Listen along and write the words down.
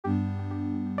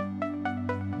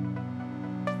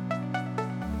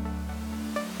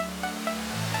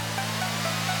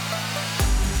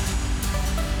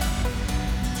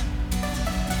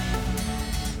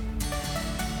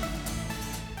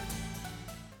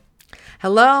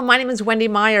Hello, my name is Wendy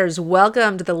Myers.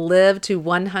 Welcome to the Live to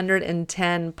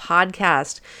 110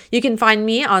 podcast. You can find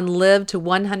me on live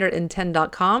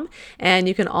to110.com, and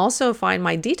you can also find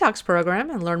my detox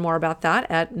program and learn more about that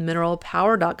at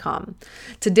mineralpower.com.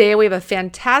 Today, we have a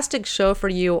fantastic show for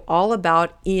you all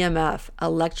about EMF,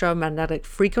 electromagnetic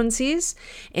frequencies,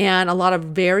 and a lot of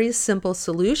very simple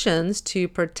solutions to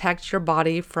protect your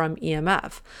body from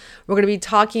EMF. We're going to be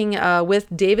talking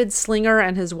with David Slinger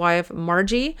and his wife,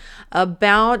 Margie,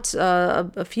 about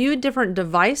a few different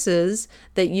devices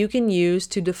that you can use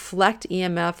to deflect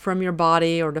EMF from your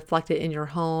body or deflect it in your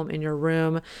home, in your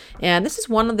room. And this is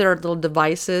one of their little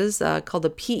devices called the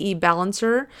PE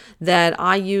Balancer that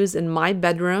I use in my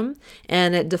bedroom,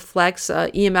 and it deflects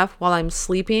EMF while I'm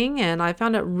sleeping. And I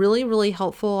found it really, really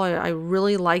helpful. I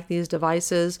really like these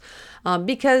devices.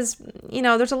 Because,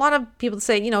 there's a lot of people that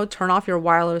say, turn off your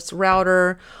wireless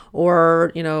router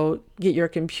or, get your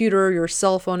computer, your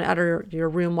cell phone out of your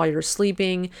room while you're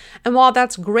sleeping. And while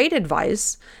that's great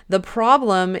advice, the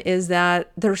problem is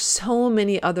that there's so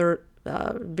many other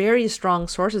very strong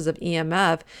sources of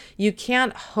EMF. You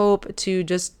can't hope to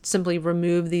just simply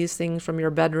remove these things from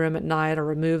your bedroom at night or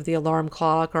remove the alarm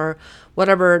clock or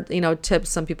whatever, tips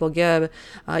some people give.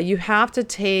 You have to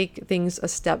take things a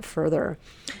step further.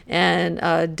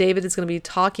 And David is going to be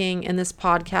talking in this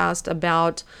podcast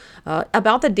about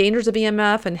the dangers of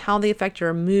EMF and how they affect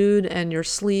your mood and your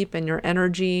sleep and your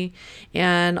energy,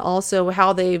 and also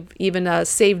how they've even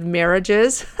saved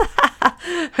marriages.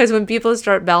 Because when people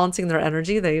start balancing their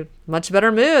energy, they have much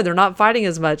better mood. They're not fighting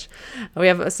as much. We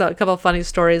have a couple of funny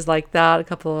stories like that, a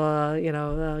couple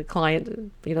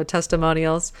client,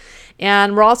 testimonials.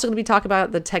 And we're also going to be talking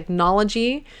about the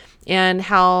technology and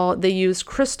how they use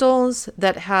crystals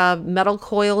that have metal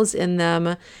coils in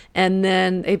them, and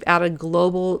then they've added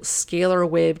global scalar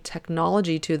wave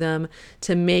technology to them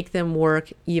to make them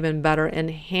work even better,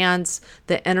 enhance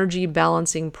the energy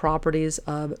balancing properties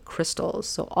of crystals.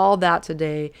 So all that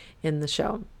today in the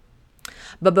show.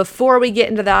 But before we get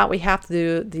into that, we have to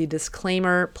do the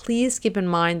disclaimer. Please keep in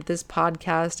mind that this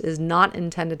podcast is not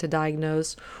intended to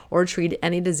diagnose or treat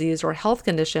any disease or health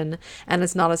condition, and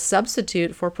it's not a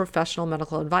substitute for professional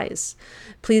medical advice.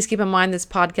 Please keep in mind this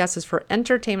podcast is for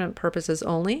entertainment purposes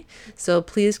only, so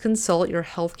please consult your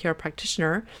healthcare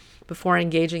practitioner before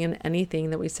engaging in anything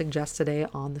that we suggest today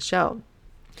on the show.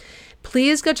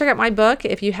 Please go check out my book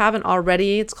if you haven't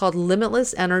already. It's called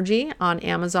Limitless Energy on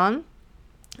Amazon.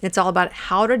 It's all about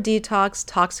how to detox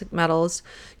toxic metals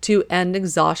to end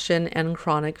exhaustion and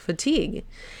chronic fatigue.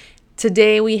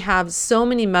 Today, we have so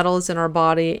many metals in our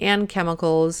body and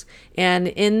chemicals. And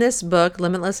in this book,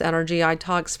 Limitless Energy, I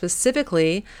talk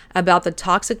specifically about the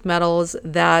toxic metals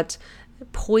that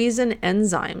poison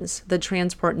enzymes that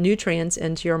transport nutrients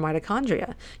into your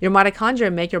mitochondria. Your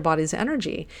mitochondria make your body's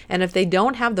energy. And if they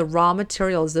don't have the raw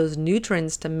materials, those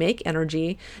nutrients to make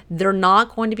energy, they're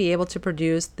not going to be able to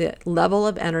produce the level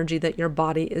of energy that your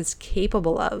body is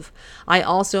capable of. I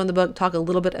also in the book talk a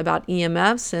little bit about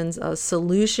EMFs and a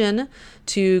solution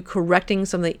to correcting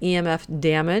some of the EMF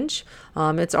damage.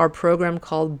 It's our program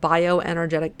called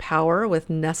Bioenergetic Power with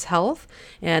Ness Health,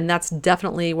 and that's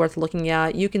definitely worth looking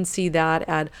at. You can see that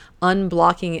at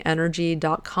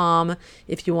unblockingenergy.com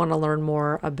if you want to learn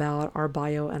more about our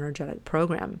bioenergetic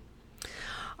program.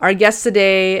 Our guests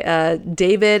today,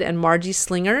 David and Margie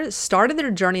Slinger, started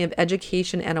their journey of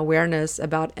education and awareness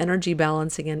about energy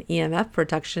balancing and EMF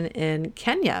protection in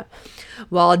Kenya.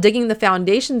 While digging the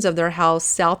foundations of their house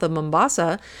south of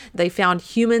Mombasa, they found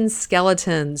human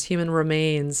skeletons, human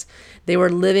remains. They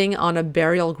were living on a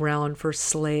burial ground for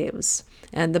slaves,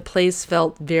 and the place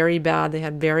felt very bad. They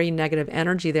had very negative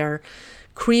energy there.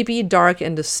 Creepy, dark,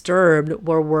 and disturbed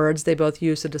were words they both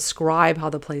used to describe how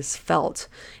the place felt.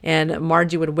 And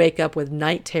Margie would wake up with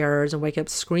night terrors and wake up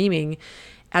screaming.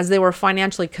 As they were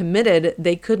financially committed,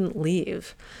 they couldn't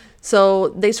leave. So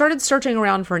they started searching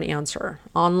around for an answer.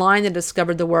 Online, they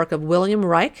discovered the work of William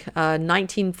Reich, a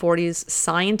 1940s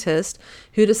scientist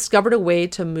who discovered a way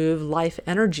to move life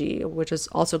energy, which is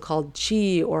also called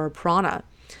chi or prana.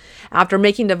 After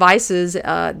making devices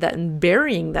and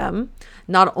burying them,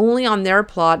 not only on their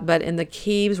plot, but in the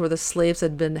caves where the slaves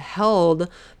had been held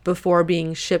before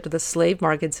being shipped to the slave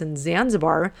markets in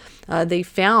Zanzibar, they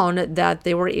found that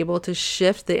they were able to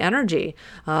shift the energy.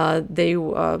 They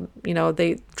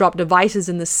dropped devices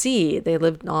in the sea. They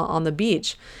lived on the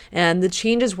beach. And the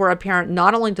changes were apparent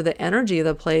not only to the energy of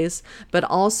the place, but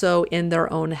also in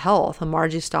their own health.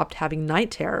 Margie stopped having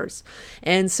night terrors.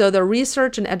 And so the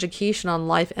research and education on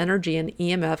life energy and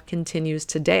EMF continues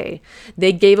today.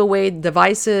 They gave away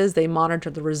devices. They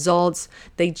monitored the results.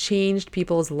 They changed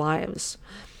people's lives.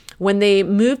 When they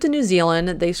moved to New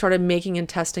Zealand, they started making and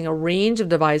testing a range of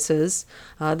devices.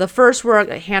 The first were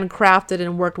handcrafted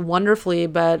and worked wonderfully,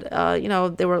 but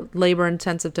they were labor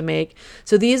intensive to make.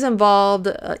 So these evolved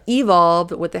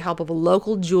with the help of a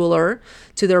local jeweler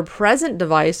to their present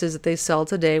devices that they sell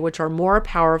today, which are more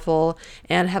powerful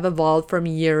and have evolved from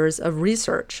years of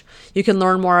research. You can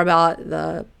learn more about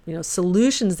the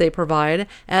solutions they provide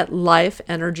at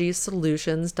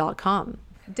lifeenergysolutions.com.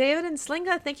 David and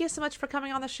Slinga, thank you so much for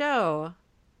coming on the show.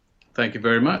 Thank you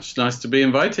very much. Nice to be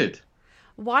invited.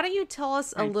 Why don't you tell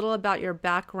us a little about your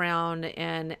background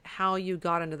and how you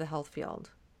got into the health field?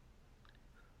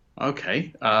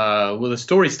 Okay. Well, the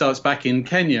story starts back in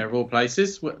Kenya, of all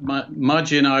places.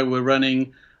 Margie and I were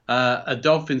running a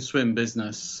dolphin swim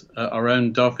business, our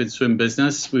own dolphin swim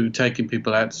business. We were taking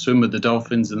people out to swim with the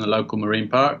dolphins in the local marine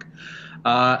park.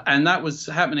 And that was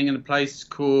happening in a place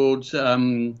called...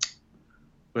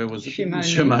 where was it?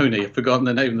 Shimoni. I've forgotten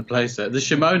the name of the place there. The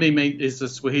Shimoni is a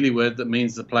Swahili word that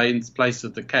means the place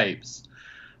of the caves.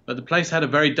 But the place had a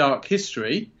very dark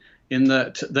history in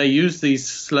that they used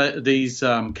these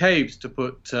caves to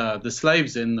put the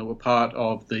slaves in that were part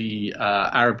of the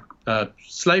Arab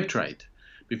slave trade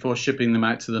before shipping them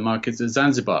out to the markets at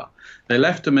Zanzibar. They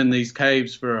left them in these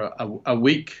caves for a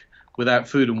week without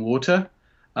food and water.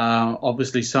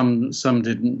 Obviously, some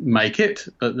didn't make it,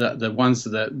 but the ones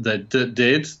that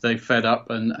did, they fed up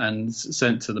and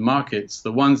sent to the markets.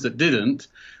 The ones that didn't,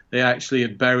 they actually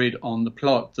had buried on the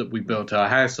plot that we built our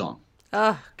house on.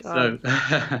 Oh, God.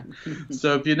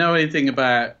 So if you know anything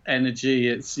about energy,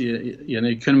 it's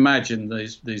you can imagine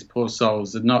these poor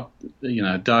souls had not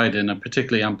died in a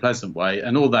particularly unpleasant way,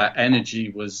 and all that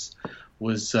energy was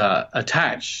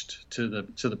attached to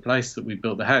the place that we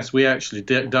built the house. We actually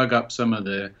dug up some of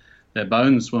their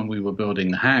bones when we were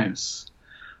building the house.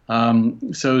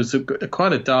 So it was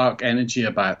quite a dark energy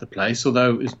about the place,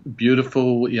 although it was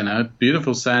beautiful,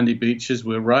 beautiful sandy beaches.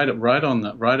 We're right on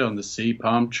the sea,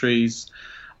 palm trees.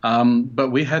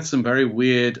 But we had some very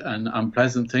weird and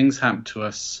unpleasant things happen to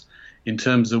us in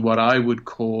terms of what I would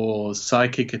call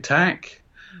psychic attack.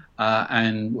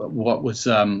 And what was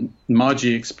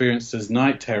Margie experienced as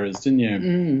night terrors, didn't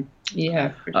you?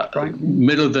 Yeah, frightening.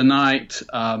 Middle of the night,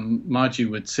 Margie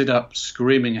would sit up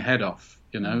screaming her head off,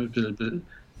 and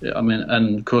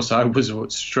of course I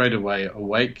was straight away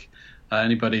awake.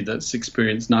 Anybody that's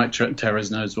experienced night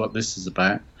terrors knows what this is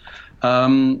about.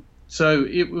 So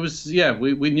it was,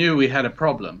 we knew we had a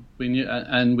problem. We knew,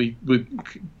 and we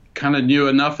kind of knew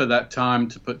enough at that time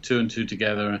to put two and two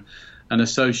together and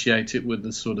associate it with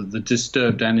the sort of the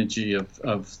disturbed energy of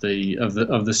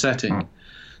the setting.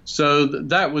 So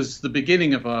that was the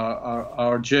beginning of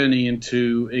our journey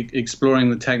into exploring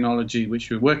the technology which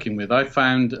we're working with. I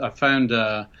found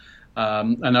an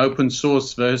open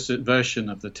source version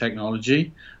of the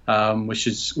technology, which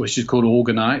is called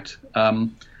Orgonite,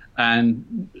 and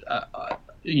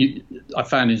I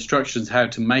found instructions how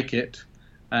to make it.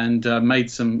 And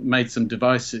made some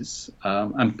devices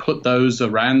and put those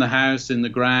around the house in the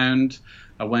ground.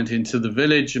 I went into the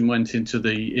village and went into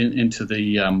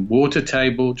the water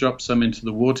table, dropped some into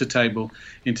the water table,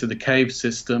 into the cave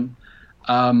system,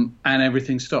 and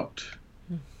everything stopped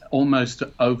almost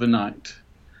overnight.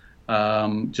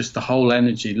 Just the whole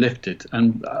energy lifted,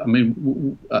 and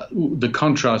the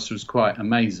contrast was quite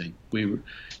amazing.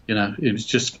 It was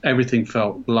just everything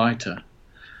felt lighter.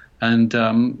 And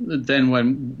then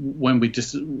when we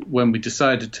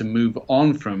decided to move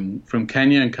on from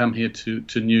Kenya and come here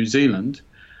to New Zealand,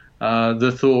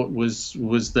 the thought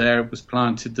was there, it was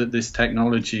planted that this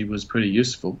technology was pretty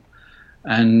useful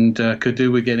and could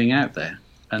do with getting out there.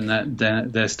 And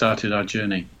there started our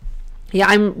journey. Yeah,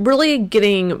 I'm really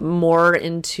getting more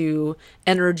into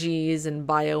energies and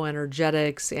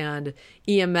bioenergetics and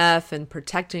EMF and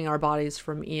protecting our bodies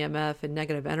from EMF and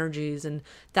negative energies. And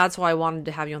that's why I wanted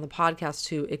to have you on the podcast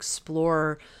to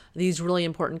explore these really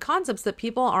important concepts that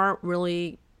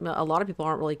a lot of people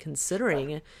aren't really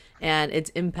considering, and its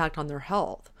impact on their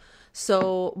health.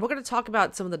 So we're going to talk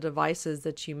about some of the devices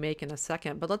that you make in a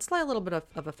second, but let's lay a little bit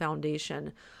of a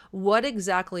foundation. What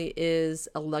exactly is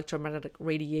electromagnetic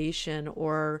radiation,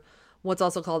 or what's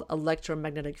also called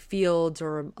electromagnetic fields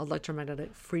or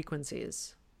electromagnetic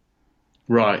frequencies?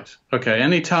 Right. Okay.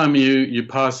 Anytime you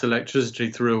pass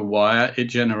electricity through a wire, it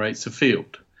generates a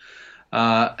field.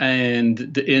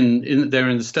 And in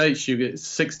the States, you get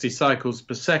 60 cycles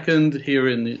per second. Here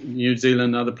in New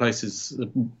Zealand, other places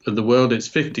of the world, it's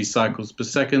 50 cycles per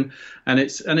second, and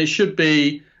it should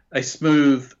be a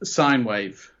smooth sine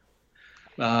wave.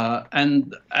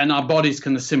 And our bodies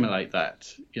can assimilate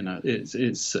that.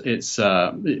 It's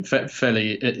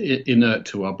fairly inert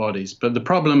to our bodies. But the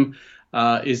problem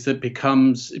is that it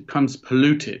becomes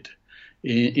polluted.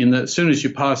 In that, as soon as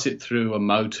you pass it through a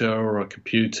motor or a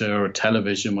computer or a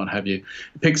television, what have you,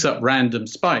 it picks up random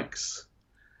spikes,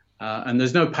 and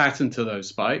there's no pattern to those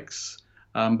spikes,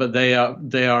 but they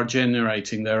are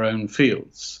generating their own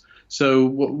fields. So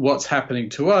what's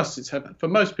happening to us? For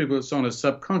most people, it's on a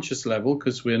subconscious level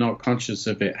because we're not conscious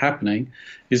of it happening.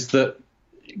 Is that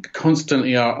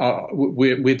constantly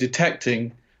we're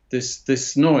detecting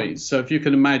this noise? So if you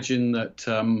can imagine that.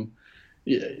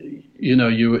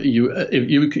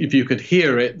 If you could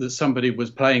hear it, that somebody was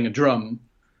playing a drum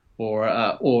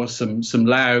or some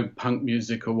loud punk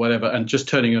music or whatever, and just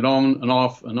turning it on and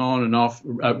off and on and off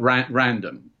at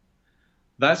random.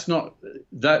 That's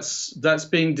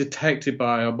being detected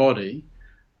by our body,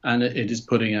 and it is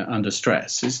putting it under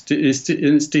stress. It's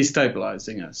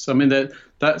destabilizing us. I mean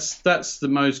that's the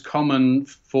most common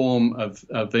form of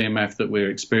EMF that we're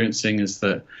experiencing is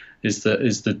the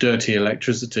dirty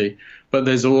electricity. But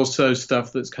there's also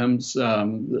stuff that comes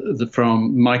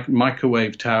from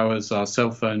microwave towers, our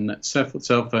cell phone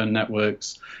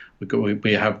networks.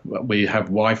 We have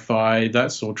Wi-Fi.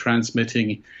 That's all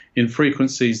transmitting in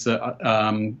frequencies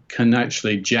that can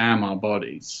actually jam our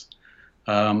bodies.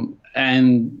 And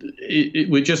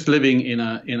we're just living in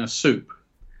a soup.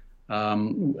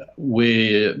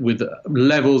 We're with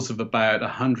levels of about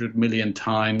 100 million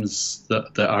times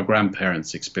that our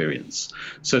grandparents experience.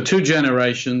 So 2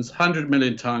 generations, 100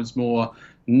 million times more.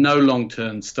 No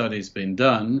long-term studies been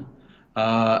done,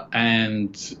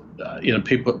 and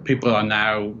people are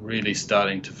now really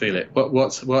starting to feel it. But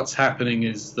what's happening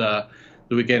is that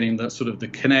we're getting the sort of the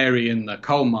canary in the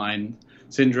coal mine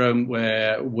syndrome,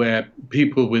 where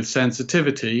people with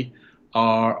sensitivity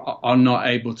are not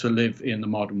able to live in the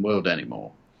modern world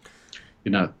anymore.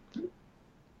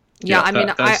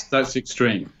 That's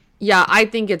extreme. Yeah, I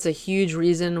think it's a huge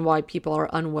reason why people are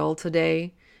unwell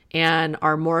today and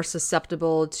are more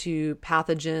susceptible to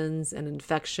pathogens and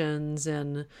infections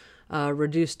and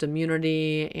reduced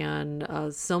immunity and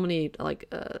so many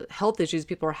health issues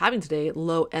people are having today.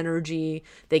 Low energy,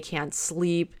 they can't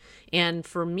sleep. And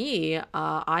for me,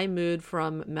 I moved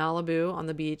from Malibu on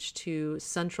the beach to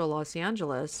central Los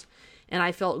Angeles, and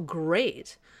I felt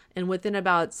great. And within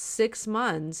about 6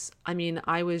 months,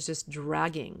 I was just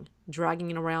dragging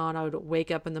around. I would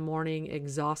wake up in the morning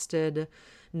exhausted,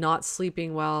 not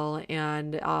sleeping well,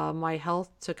 and my health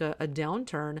took a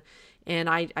downturn. And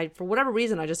I, for whatever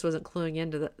reason, I just wasn't cluing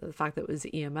into the fact that it was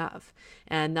EMF.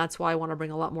 And that's why I want to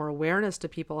bring a lot more awareness to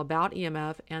people about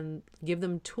EMF and give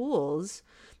them tools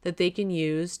that they can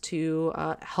use to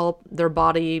help their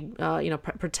body,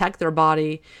 protect their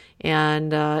body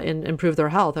and improve their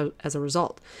health as a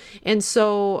result. And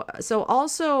so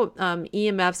also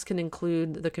EMFs can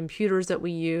include the computers that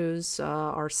we use.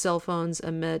 Our cell phones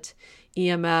emit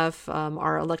EMF.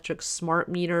 Our electric smart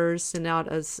meters send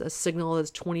out a signal that's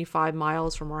 25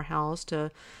 miles from our house to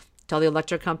tell the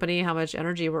electric company how much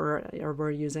energy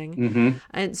we're using. Mm-hmm.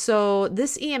 And so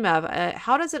this EMF,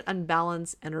 how does it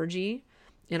unbalance energy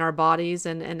in our bodies,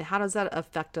 and how does that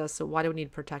affect us? So why do we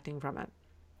need protecting from it?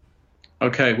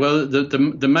 Okay, well,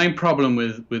 the main problem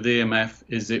with EMF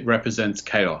is it represents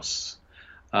chaos,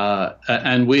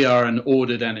 and we are an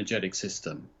ordered energetic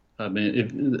system. I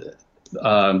mean,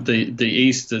 the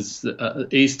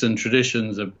Eastern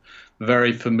traditions are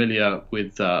very familiar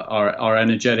with our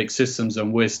energetic systems,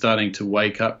 and we're starting to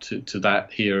wake up to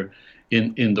that here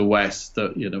in the West.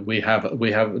 That we have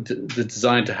the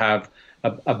design to have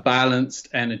a balanced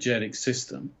energetic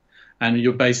system, and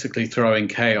you're basically throwing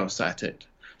chaos at it.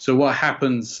 So what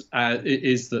happens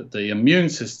is that the immune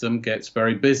system gets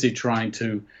very busy trying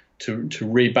to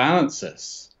rebalance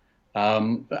this,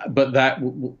 but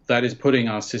that is putting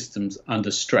our systems under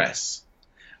stress,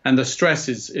 and the stress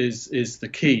is the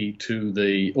key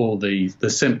to all the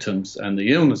symptoms and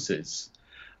the illnesses.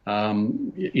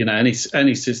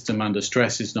 Any system under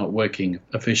stress is not working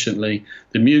efficiently.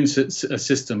 The immune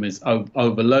system is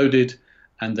overloaded,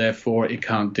 and therefore it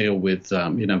can't deal with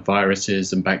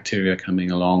viruses and bacteria coming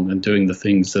along and doing the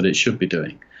things that it should be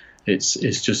doing.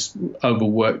 It's just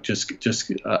overworked,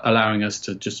 just allowing us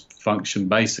to just function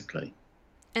basically.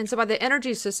 And so by the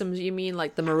energy systems, you mean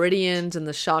like the meridians and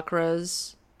the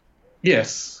chakras?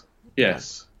 Yes.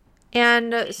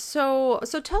 And so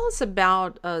tell us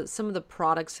about some of the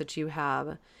products that you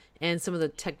have and some of the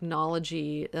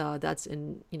technology that's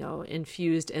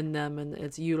infused in them and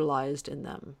it's utilized in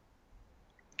them.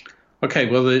 Okay,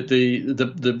 well,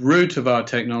 the root of our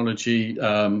technology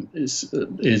is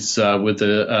with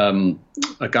a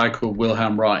guy called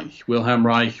Wilhelm Reich. Wilhelm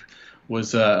Reich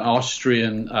was an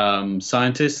Austrian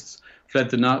scientist, fled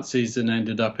the Nazis and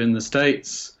ended up in the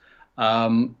States.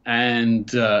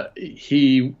 and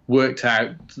he worked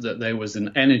out that there was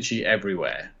an energy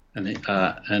everywhere, and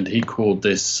he called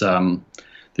this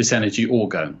energy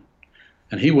orgone.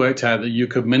 And he worked out that you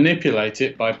could manipulate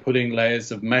it by putting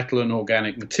layers of metal and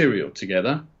organic material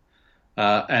together.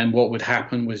 And what would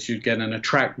happen was you'd get an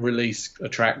attract-release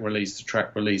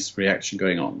reaction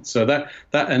going on. So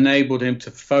that enabled him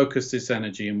to focus this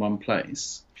energy in one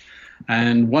place.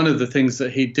 And one of the things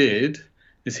that he did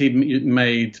is he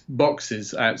made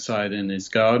boxes outside in his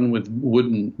garden with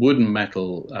wooden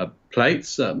metal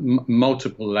plates,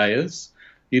 multiple layers.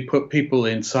 He put people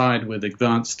inside with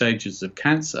advanced stages of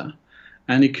cancer,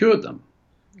 and he cured them.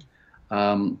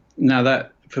 Now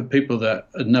that, for people that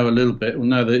know a little bit, will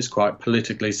know that it's quite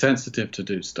politically sensitive to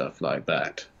do stuff like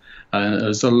that.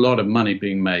 There's a lot of money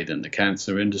being made in the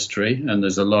cancer industry, and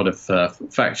there's a lot of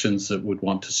factions that would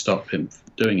want to stop him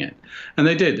doing it. And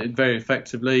they did it very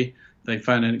effectively. They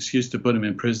found an excuse to put him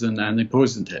in prison, and they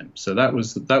poisoned him. So that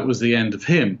was the end of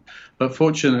him. But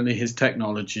fortunately, his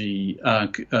technology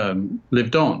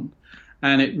lived on,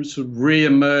 and it sort of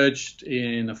re-emerged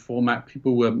in a format.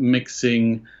 People were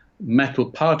mixing metal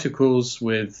particles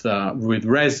with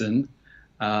resin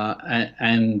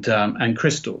and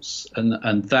crystals,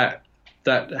 and that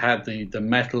had the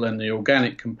metal and the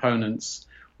organic components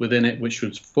within it, which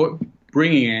was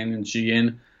bringing energy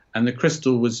in, and the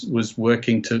crystal was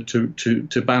working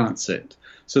to balance it.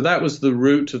 So that was the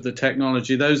root of the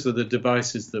technology. Those are the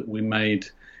devices that we made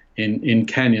in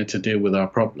Kenya to deal with our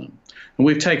problem, and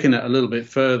we've taken it a little bit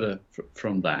further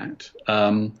from that.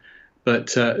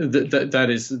 But that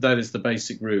is the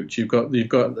basic route. You've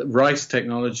got rice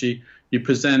technology. You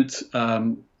present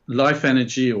life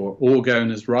energy, or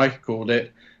orgone as Reich called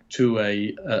it, to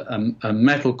a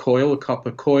metal coil, a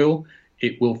copper coil.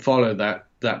 It will follow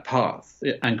that path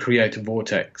and create a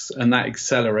vortex, and that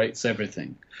accelerates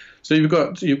everything. So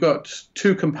you've got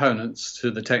two components to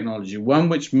the technology. One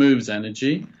which moves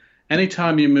energy.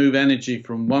 Anytime you move energy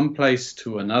from one place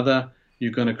to another,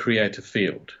 you're going to create a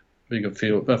field.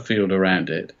 A field around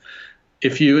it.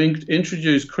 If you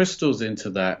introduce crystals into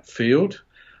that field,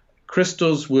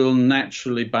 crystals will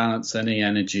naturally balance any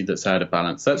energy that's out of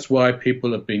balance. That's why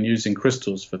people have been using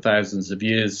crystals for thousands of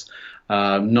years,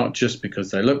 not just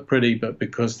because they look pretty, but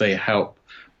because they help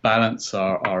balance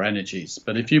our energies.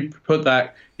 But if you put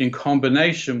that in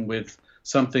combination with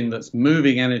something that's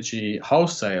moving energy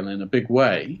wholesale in a big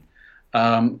way,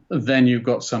 then you've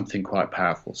got something quite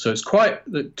powerful. So it's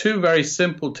two very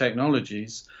simple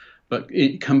technologies, but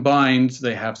combined,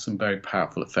 they have some very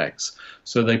powerful effects.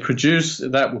 So will produce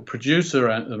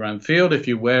around field. If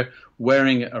you're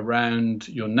wearing it around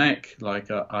your neck,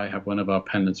 like I have one of our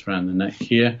pendants around the neck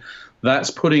here,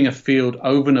 that's putting a field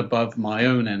over and above my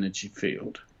own energy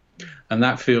field. And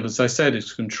that field, as I said,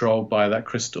 is controlled by that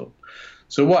crystal.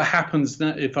 So what happens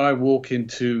now if I walk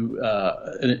into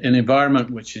an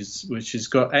environment which has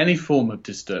got any form of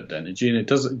disturbed energy, and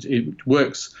it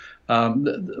works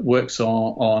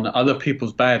on other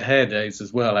people's bad hair days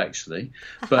as well, actually,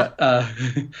 but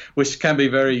which can be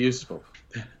very useful.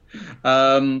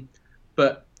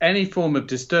 But any form of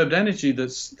disturbed energy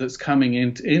that's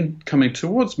coming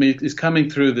towards me is coming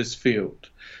through this field.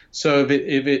 So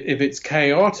if it's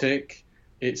chaotic,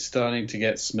 it's starting to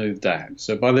get smoothed out.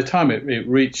 So by the time it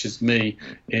reaches me,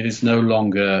 it is no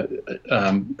longer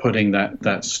putting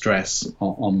that stress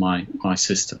on my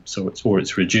system. So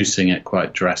it's reducing it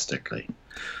quite drastically.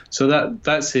 So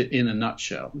that's it in a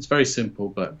nutshell. It's very simple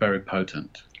but very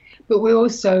potent. But we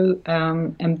also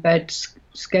embed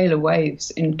scalar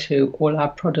waves into all our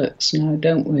products now,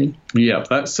 don't we? Yeah,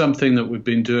 that's something that we've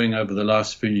been doing over the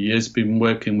last few years. Been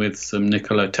working with some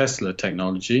Nikola Tesla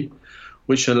technology,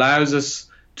 which allows us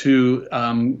to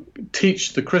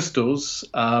teach the crystals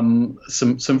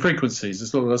some frequencies.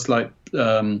 It's almost like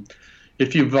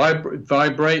if you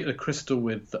vibrate a crystal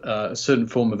with a certain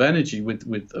form of energy, with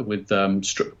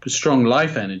strong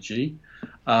life energy,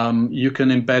 you can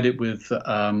embed it with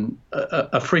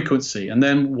a frequency, and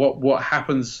then what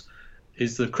happens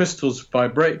is the crystals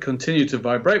continue to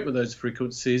vibrate with those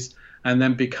frequencies, and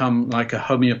then become like a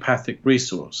homeopathic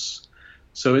resource.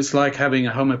 So it's like having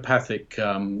a homeopathic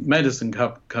medicine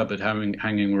cupboard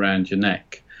hanging around your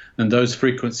neck, and those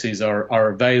frequencies are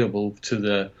available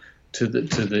to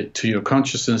your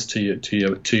consciousness, to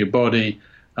your body,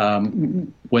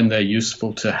 when they're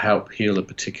useful to help heal a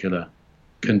particular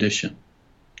condition.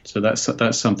 So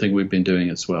that's something we've been doing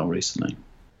as well recently.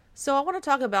 So I want to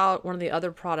talk about one of the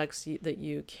other products that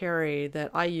you carry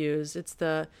that I use. It's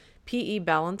the PE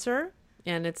Balancer,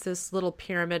 and it's this little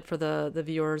pyramid for the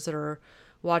viewers that are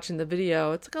watching the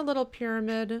video. It's like a little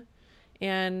pyramid,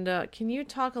 And can you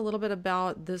talk a little bit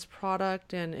about this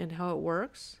product and how it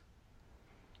works?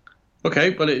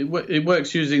 Okay, well, it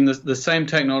works using the same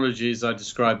technologies I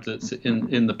described that's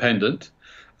in the pendant.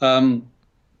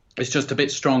 It's just a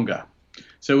bit stronger.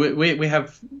 So we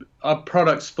have our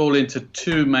products fall into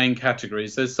two main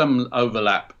categories. There's some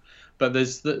overlap, but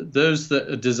there's those that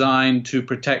are designed to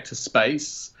protect a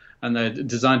space, and they're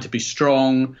designed to be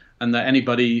strong, and that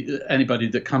anybody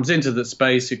that comes into the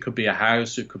space, it could be a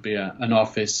house, it could be an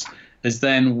office, is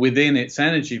then within its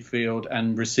energy field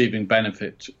and receiving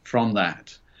benefit from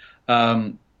that.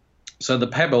 So the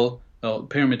Pebble, or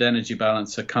Pyramid Energy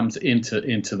Balancer, comes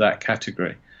into that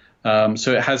category.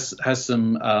 So it has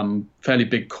some fairly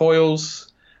big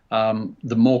coils.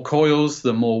 The more coils,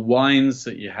 the more winds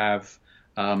that you have,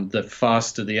 the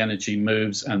faster the energy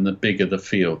moves and the bigger the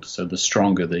field, so the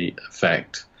stronger the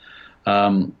effect.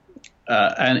 And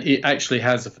it actually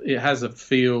has a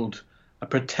field, a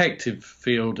protective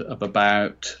field of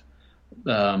about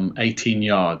 18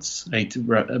 yards,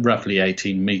 roughly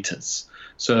 18 meters.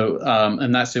 So,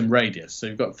 and that's in radius. So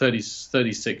you've got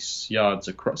 36 yards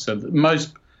across. So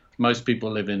most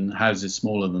people live in houses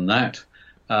smaller than that.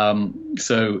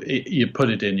 So you put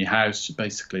it in your house,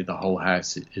 basically the whole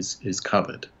house is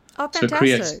covered. Oh,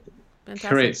 fantastic. So it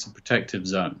creates a protective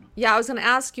zone. Yeah, I was going to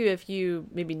ask you if you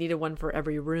maybe needed one for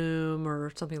every room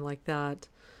or something like that.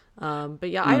 But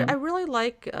yeah, I really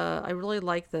like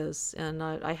this, and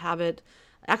I have it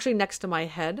actually next to my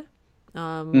head,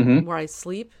 where I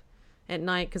sleep at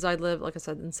night, because I live, like I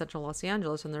said, in central Los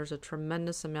Angeles, and there's a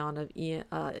tremendous amount of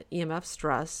EMF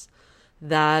stress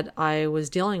that I was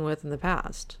dealing with in the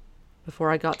past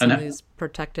before I got some of these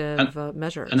protective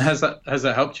measures. And has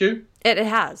that helped you? It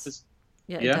has.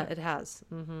 It has.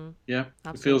 Mm-hmm. Yeah,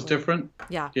 absolutely. It feels different.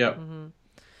 Yeah. Mm-hmm.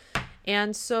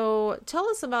 And so tell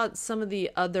us about some of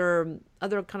the other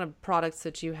kind of products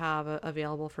that you have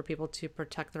available for people to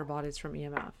protect their bodies from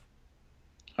EMF.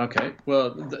 Okay.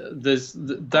 Well, there's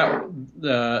the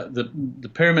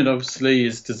pyramid obviously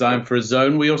is designed for a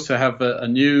zone. We also have a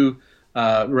new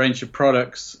range of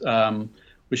products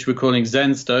which we're calling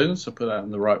Zen stones. I'll put that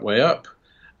in the right way up.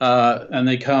 And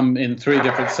they come in 3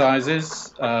 different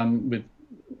sizes. With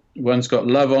one's got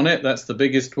love on it. That's the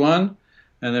biggest one.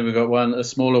 And then we've got a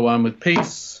smaller one with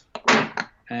peace,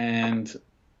 and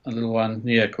a little one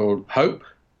here called hope.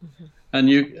 Mm-hmm.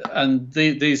 And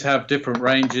these have different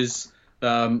ranges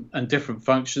and different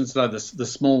functions. Like the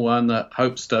small one, that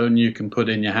hope stone, you can put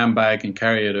in your handbag and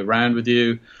carry it around with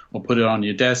you, or put it on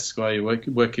your desk while you're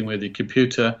working with your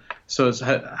computer. So it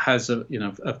has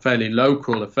a fairly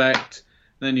local effect.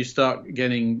 Then you start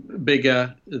getting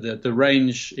bigger, the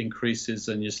range increases,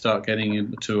 and you start getting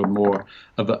into a more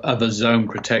of a zone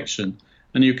protection.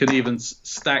 And you can even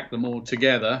stack them all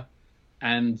together,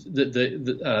 and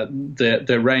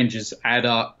the ranges add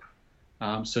up,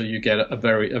 so you get a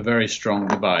very strong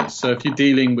device. So if you're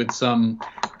dealing with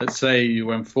let's say you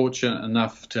were unfortunate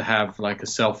enough to have like a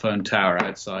cell phone tower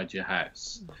outside your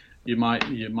house, you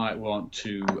might want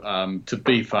to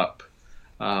beef up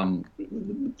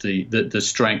the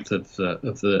strength of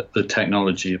the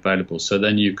technology available. So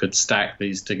then you could stack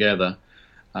these together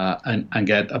and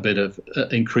get a bit of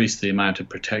increase the amount of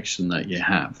protection that you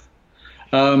have.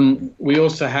 We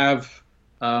also have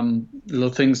little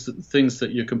things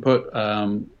that you can put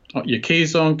your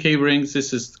keys on, key rings.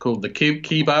 This is called the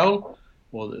key bowl,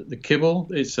 or the kibble.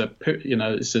 It's a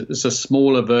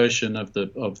smaller version of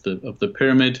the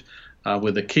pyramid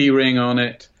with a key ring on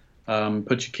it.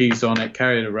 Put your keys on it,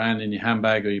 carry it around in your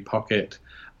handbag or your pocket.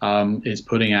 It's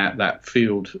putting out that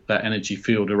field, that energy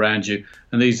field around you.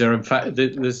 And these are, in fact,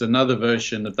 there's another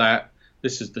version of that.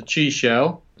 This is the chi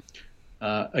shell.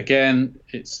 Again,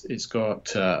 it's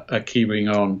got a key ring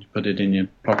on. Put it in your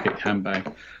pocket, handbag.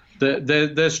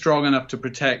 They're strong enough to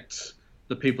protect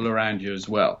the people around you as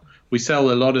well. We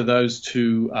sell a lot of those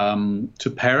to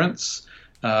parents.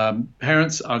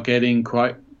 Parents are getting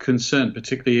quite concerned,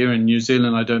 particularly here in New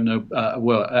Zealand. I don't know.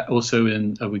 Also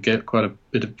we get quite a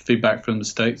bit of feedback from the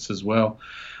States as well.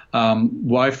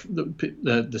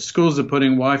 The schools are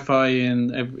putting Wi-Fi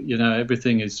in.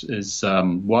 Everything is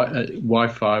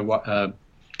Wi-Fi,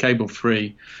 cable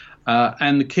free,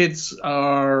 and the kids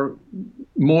are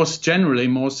generally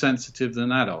more sensitive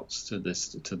than adults to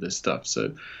this stuff.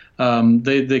 So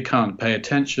they can't pay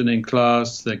attention in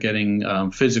class. They're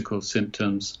getting physical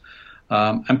symptoms.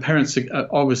 And parents are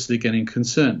obviously getting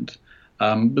concerned.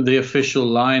 But the official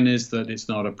line is that it's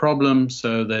not a problem,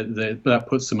 so that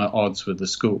puts them at odds with the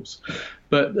schools.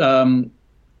 But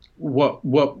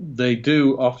what they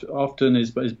do often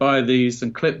is buy these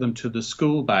and clip them to the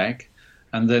school bag,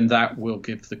 and then that will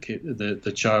give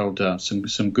the child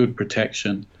some good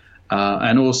protection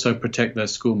and also protect their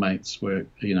schoolmates, where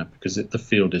because the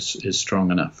field is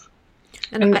strong enough.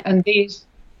 And these,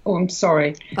 I'm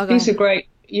sorry, these are great.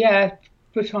 Yeah,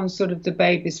 put on sort of the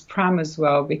baby's pram as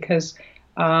well, because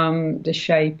the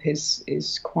shape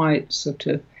is quite sort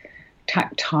of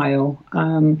tactile,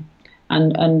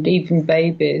 and even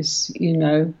babies,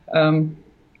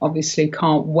 obviously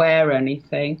can't wear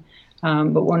anything,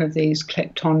 but one of these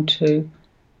clipped onto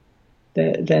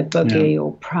their buggy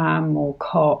or pram or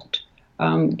cot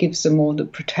gives them all the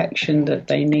protection that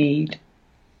they need.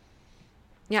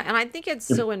 Yeah, and I think it's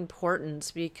so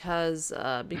important because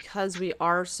we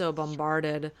are so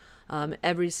bombarded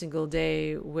every single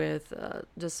day with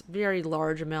just very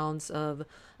large amounts of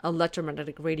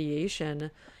electromagnetic radiation,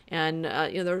 and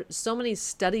there are so many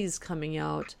studies coming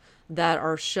out that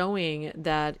are showing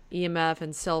that EMF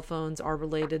and cell phones are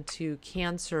related to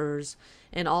cancers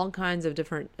and all kinds of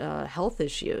different health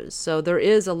issues. So there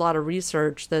is a lot of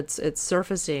research it's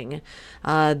surfacing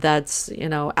that's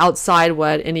outside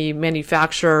what any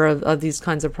manufacturer of these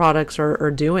kinds of products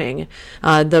are doing.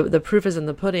 The proof is in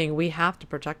the pudding. We have to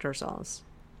protect ourselves.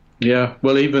 Yeah,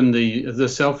 well, even the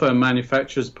cell phone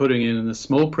manufacturers putting in the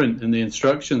small print in the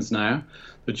instructions now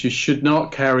that you should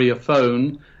not carry a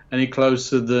phone any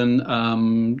closer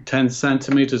than 10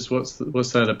 centimeters. What's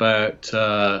that,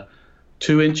 about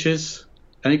 2 inches?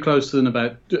 Any closer than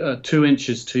about 2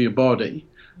 inches to your body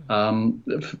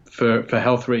for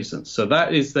health reasons. So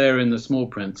that is there in the small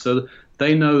print. So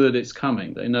they know that it's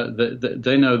coming. They know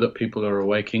that people are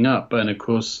waking up, and of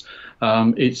course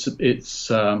it's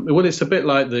a bit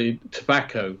like the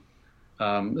tobacco.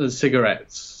 The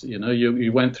cigarettes,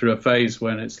 you went through a phase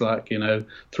when it's like,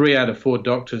 3 out of 4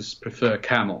 doctors prefer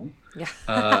Camel.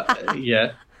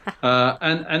 Yeah.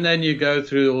 And then you go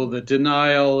through all the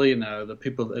denial, the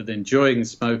people that are enjoying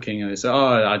smoking, and they say,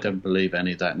 oh, I don't believe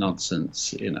any of that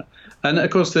nonsense, And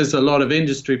of course, there's a lot of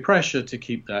industry pressure to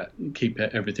keep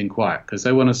everything quiet because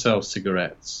they want to sell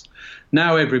cigarettes.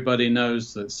 Now everybody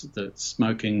knows that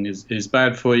smoking is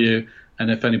bad for you. And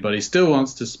if anybody still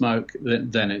wants to smoke,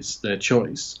 then it's their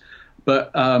choice.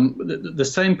 But the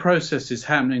same process is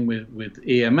happening with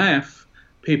EMF.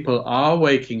 People are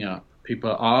waking up.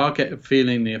 People are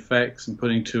feeling the effects and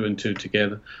putting 2 and 2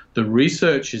 together. The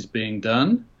research is being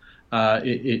done.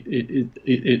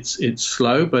 It's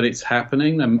slow, but it's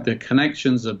happening. The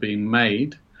connections are being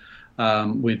made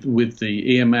with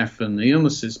the EMF and the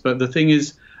illnesses. But the thing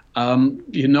is,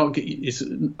 it's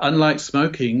unlike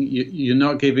smoking. You're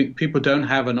not giving people don't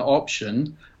have an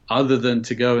option other than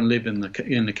to go and live in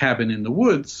the cabin in the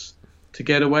woods to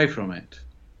get away from it.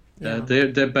 Yeah.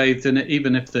 They're bathed in it,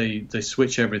 even if they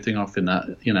switch everything off in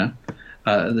that in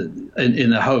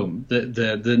the home.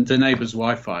 The neighbour's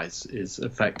Wi-Fi is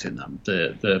affecting them.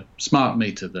 The smart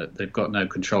meter that they've got no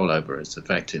control over is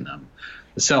affecting them.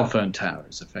 The cell phone tower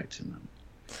is affecting them.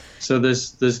 So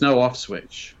there's no off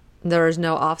switch. There is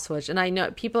no off switch. And I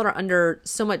know people are under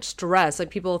so much stress.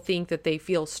 Like, people think that they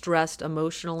feel stressed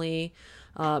emotionally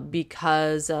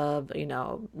because of,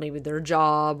 maybe their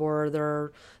job or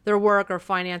their work or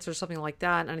finance or something like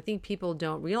that. And I think people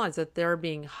don't realize that they're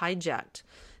being hijacked.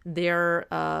 Their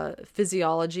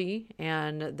physiology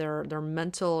and their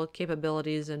mental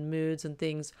capabilities and moods and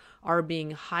things are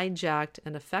being hijacked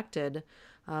and affected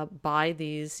by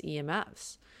these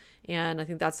EMFs. And I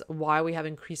think that's why we have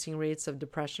increasing rates of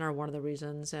depression, are one of the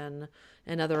reasons, and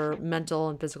other mental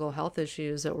and physical health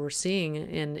issues that we're seeing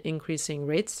in increasing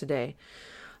rates today.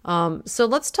 So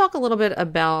let's talk a little bit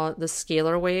about the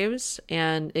scalar waves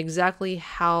and exactly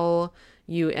how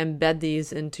you embed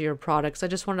these into your products. I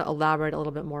just wanted to elaborate a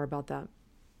little bit more about that.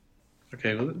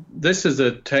 Okay, well, this is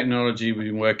a technology we've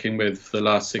been working with for the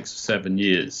last 6 or 7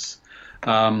 years.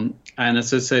 And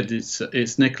as I said,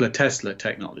 it's Nikola Tesla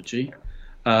technology.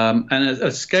 And a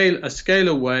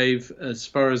scalar wave, as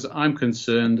far as I'm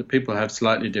concerned, people have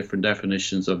slightly different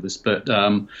definitions of this, but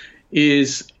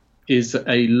is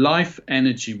a life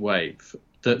energy wave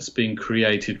that's been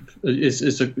created,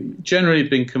 is generally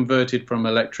been converted from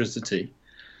electricity.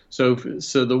 So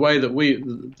the way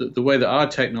that our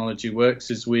technology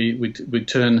works is we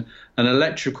turn an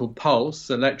electrical pulse,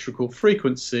 electrical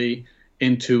frequency,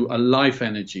 into a life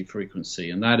energy frequency,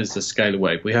 and that is the scalar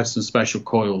wave. We have some special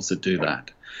coils that do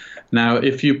that. Now,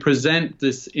 if you present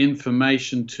this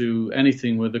information to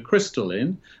anything with a crystal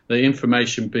in, the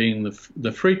information being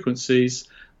the frequencies,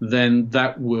 then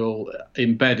that will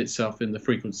embed itself in the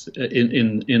frequency.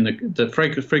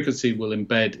 The frequency will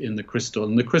embed in the crystal,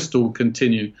 and the crystal will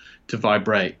continue to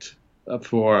vibrate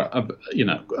for a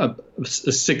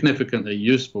significantly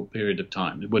useful period of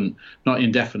time. It wouldn't, not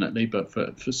indefinitely, but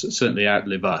for certainly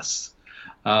outlive us.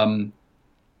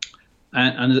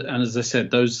 and as I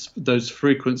said, those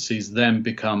frequencies then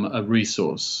become a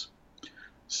resource.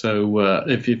 So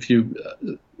if you've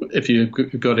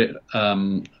got it,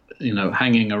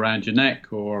 hanging around your neck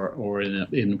or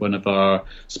in one of our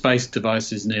space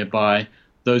devices nearby,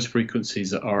 those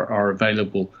frequencies are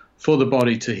available for the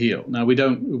body to heal. Now we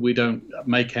don't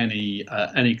make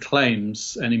any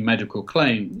claims, any medical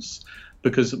claims,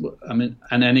 because and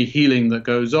any healing that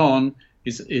goes on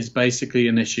is basically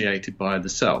initiated by the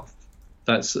self.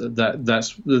 That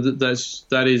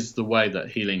is the way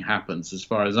that healing happens, as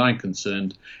far as I'm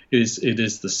concerned. It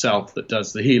is the self that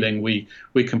does the healing. We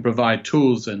can provide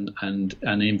tools and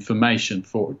information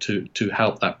to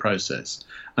help that process,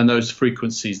 and those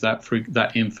frequencies,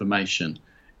 that information,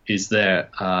 is there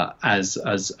as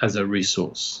a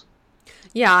resource.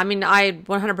 Yeah, I mean, I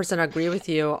 100% agree with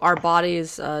you. Our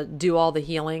bodies do all the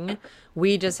healing.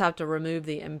 We just have to remove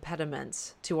the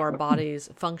impediments to our bodies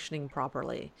functioning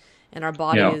properly, and our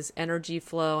body's energy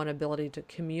flow and ability to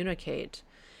communicate.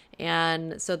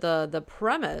 And so the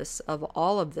premise of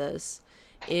all of this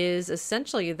is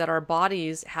essentially that our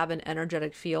bodies have an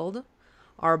energetic field.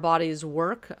 Our bodies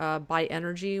work by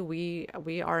energy. We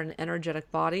are an energetic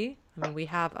body. I mean, we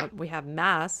have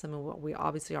mass. I mean, we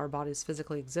obviously, our bodies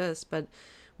physically exist, but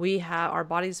our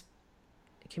bodies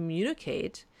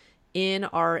communicate in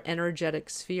our energetic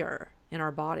sphere in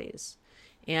our bodies.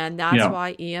 And that's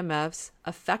why EMFs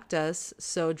affect us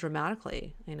so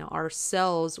dramatically. Our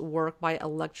cells work by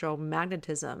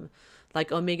electromagnetism. Like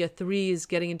omega-3s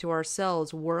getting into our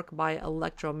cells work by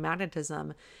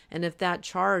electromagnetism. And if that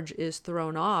charge is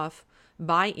thrown off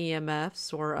by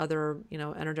EMFs or other,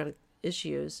 energetic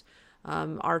issues,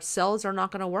 our cells are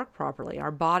not going to work properly.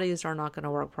 Our bodies are not going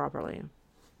to work properly.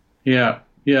 Yeah.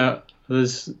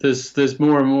 There's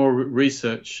more and more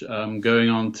research going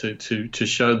on to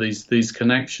show these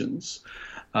connections,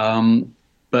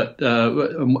 but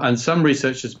some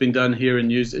research has been done here in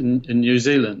New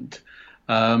Zealand.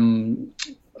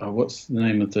 What's the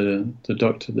name of the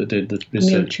doctor that did the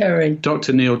research? Neil Cherry.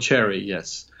 Dr. Neil Cherry,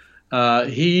 yes.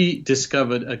 He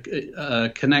discovered a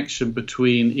connection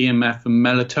between EMF and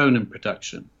melatonin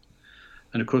production.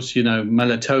 And of course,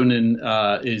 melatonin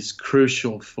is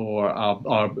crucial for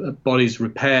our body's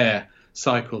repair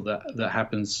cycle that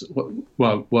happens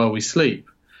while we sleep.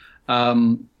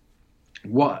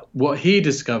 What he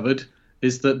discovered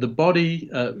is that the body,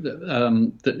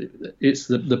 the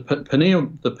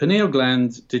pineal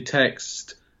gland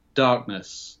detects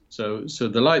darkness. So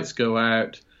the lights go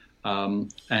out,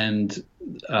 and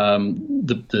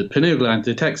the pineal gland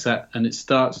detects that, and it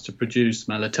starts to produce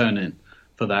melatonin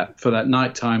for that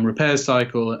nighttime repair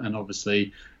cycle, and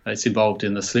obviously it's involved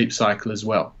in the sleep cycle as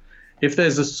well. If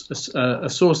there's a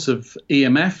source of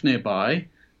EMF nearby,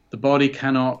 the body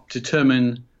cannot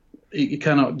determine. It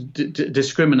cannot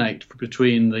discriminate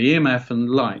between the EMF and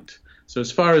light. So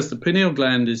as far as the pineal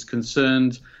gland is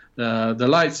concerned, the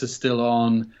lights are still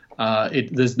on.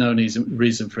 There's no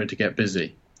reason for it to get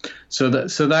busy. So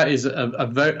that is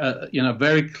a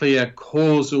very clear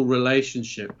causal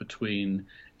relationship between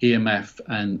EMF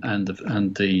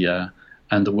and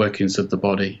the workings of the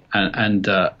body and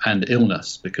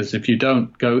illness. Because if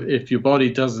your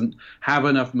body doesn't have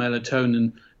enough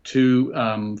melatonin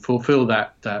to fulfill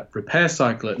that repair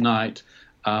cycle at night,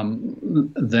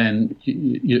 then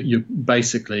you're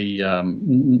basically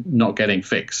not getting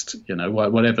fixed.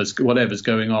 Whatever's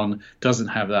going on doesn't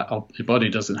have that. Your body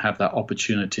doesn't have that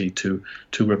opportunity to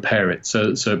repair it.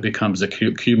 So it becomes a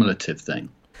cumulative thing.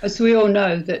 As we all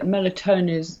know, that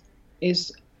melatonin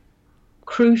is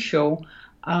crucial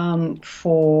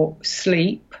for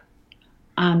sleep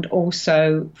and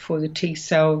also for the T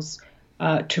cells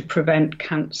to prevent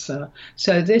cancer.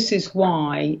 So this is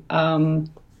why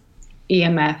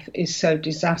EMF is so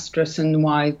disastrous, and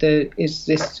why there is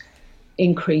this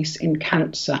increase in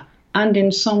cancer and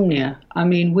insomnia. I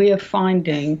mean, we are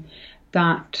finding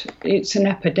that it's an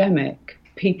epidemic,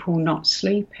 people not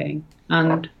sleeping,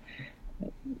 and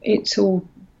it's all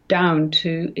down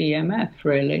to EMF,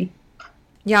 really.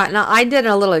 Yeah, now I did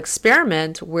a little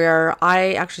experiment where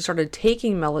I actually started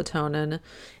taking melatonin,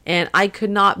 and I could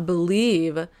not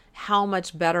believe how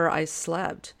much better I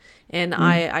slept. And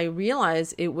I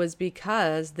realized it was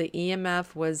because the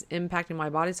EMF was impacting my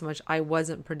body so much, I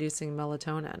wasn't producing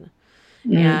melatonin.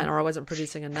 Or I wasn't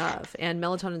producing enough. And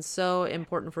melatonin is so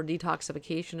important for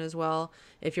detoxification as well.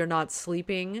 If you're not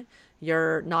sleeping,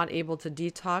 you're not able to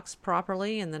detox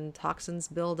properly, and then toxins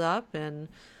build up, and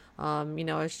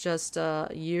it's just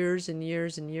years and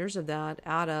years and years of that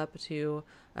add up to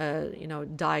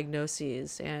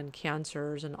diagnoses and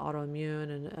cancers and autoimmune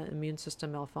and immune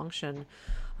system malfunction.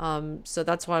 So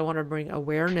that's why I want to bring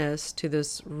awareness to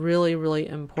this really, really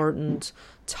important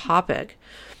topic.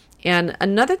 And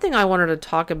another thing I wanted to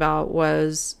talk about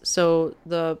was, so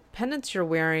the pendants you're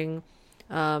wearing,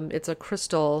 it's a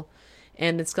crystal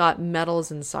and it's got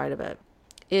metals inside of it.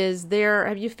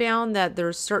 Have you found that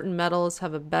there's certain metals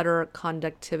have a better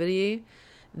conductivity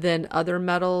than other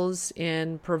metals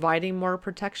in providing more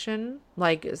protection,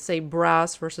 like say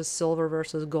brass versus silver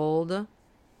versus gold?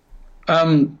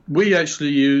 We actually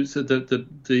use the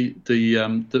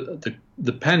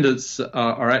pendants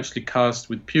are actually cast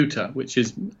with pewter, which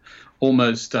is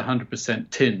almost 100%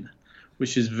 tin,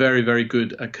 which is very, very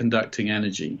good at conducting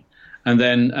energy. And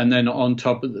then on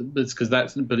top of it,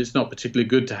 but it's not particularly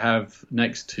good to have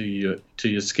next to your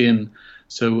skin.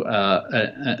 So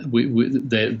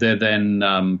they're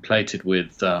then plated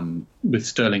with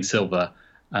sterling silver,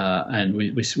 and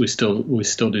we still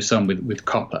do some with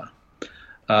copper.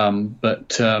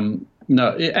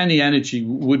 No, any energy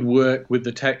would work with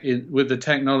the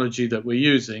technology that we're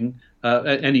using.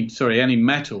 Any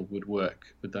metal would work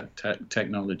with that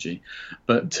technology,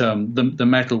 but the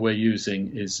metal we're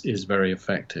using is very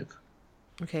effective.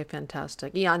 Okay,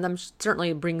 fantastic. Yeah, and that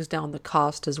certainly brings down the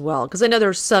cost as well, because I know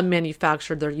there's some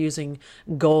manufacturer they're using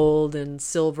gold and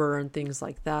silver and things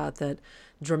like that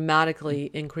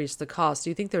dramatically increase the cost. Do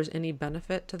you think there's any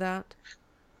benefit to that?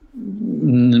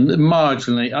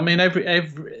 Marginally. I mean,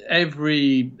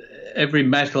 every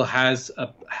metal has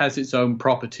its own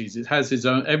properties. It has its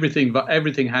own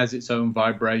everything has its own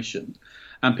vibration,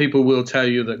 and people will tell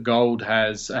you that gold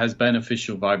has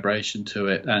beneficial vibration to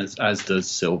it, as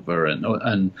does silver and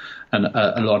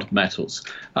a lot of metals.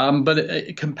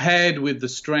 But compared with the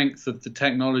strength of the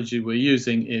technology we're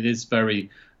using, it is very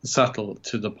subtle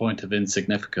to the point of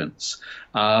insignificance.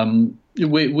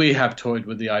 We have toyed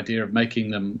with the idea of making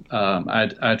them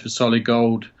out of solid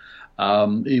gold.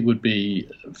 It would be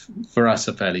for us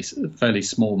a fairly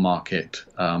small market,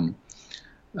 for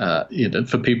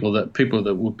people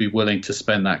that would be willing to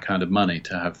spend that kind of money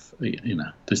to have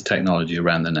this technology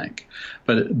around the neck.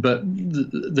 But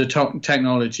the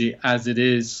technology as it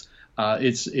is,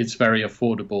 it's very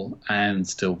affordable and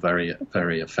still very,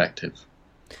 very effective.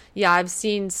 Yeah, I've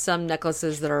seen some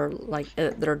necklaces that are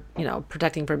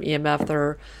protecting from EMF.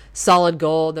 They're solid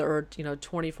gold that are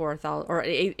 $24,000 or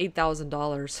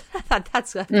 $8,000.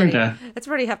 That's a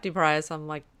pretty hefty price. I'm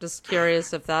like just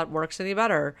curious if that works any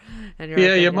better. And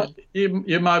you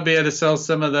might be able to sell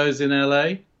some of those in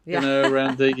LA. Yeah.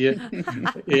 Around the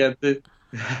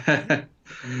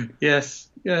yes.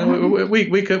 Yeah,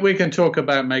 we can talk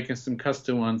about making some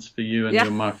custom ones for you and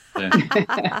your market.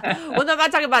 Well, no, I'm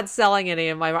not talking about selling any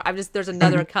of my. There's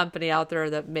another company out there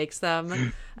that makes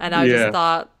them, and I just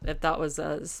thought if that was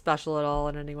special at all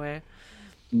in any way.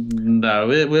 No,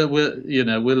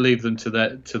 we'll leave them to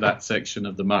that section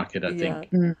of the market, I think.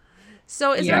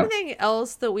 So, is there anything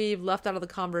else that we've left out of the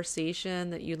conversation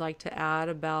that you'd like to add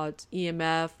about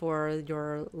EMF or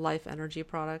your life energy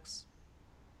products?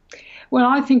 Well,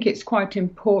 I think it's quite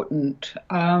important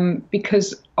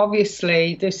because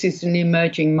obviously this is an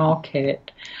emerging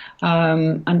market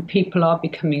and people are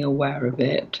becoming aware of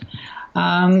it.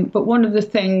 But one of the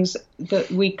things that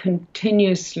we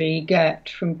continuously get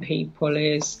from people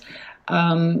is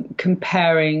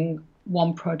comparing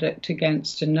one product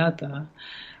against another.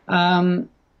 And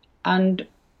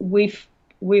we've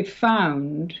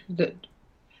found that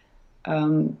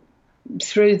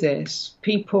through this,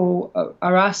 people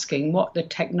are asking what the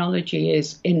technology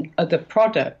is in other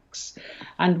products,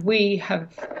 and we have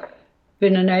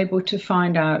been unable to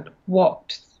find out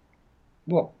what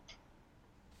the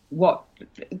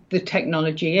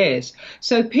technology is.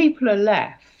 So people are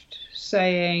left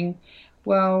saying,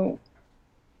 well,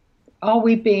 are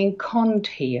we being conned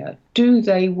here? Do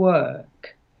they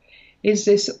work? Is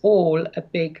this all a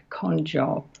big con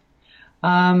job?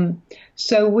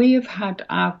 So we have had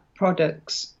our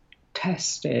products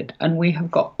tested, and we have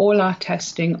got all our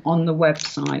testing on the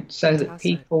website so that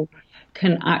people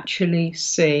can actually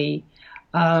see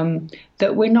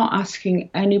that we're not asking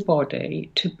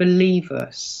anybody to believe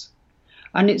us.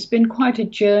 And it's been quite a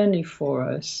journey for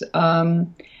us.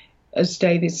 As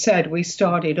David said, we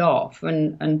started off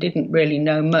and didn't really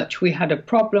know much. We had a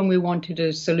problem, we wanted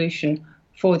a solution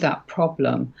for that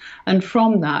problem. And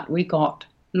from that, we got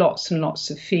lots and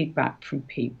lots of feedback from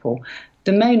people.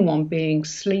 The main one being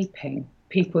sleeping.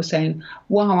 People saying,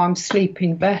 wow, I'm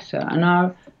sleeping better. And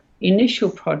our initial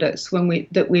products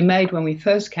that we made when we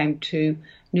first came to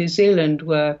New Zealand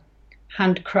were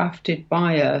handcrafted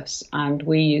by us, and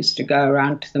we used to go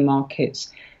around to the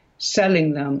markets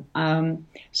selling them.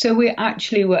 So we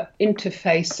actually were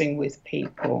interfacing with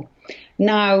people.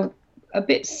 Now, a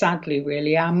bit sadly,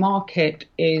 really, our market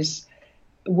is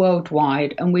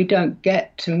worldwide and we don't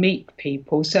get to meet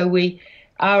people. So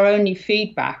our only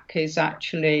feedback is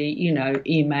actually,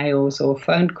 emails or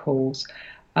phone calls.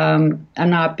 And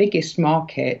our biggest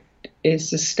market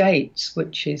is the States,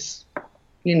 which is,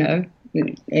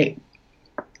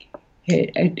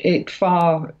 it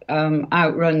far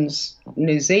outruns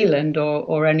New Zealand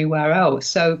or anywhere else.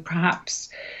 So perhaps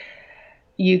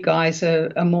you guys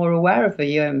are more aware of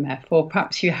the EMF, or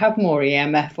perhaps you have more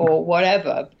EMF or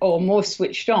whatever, or more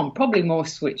switched on, probably more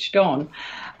switched on.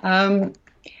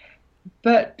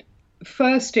 But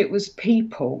first it was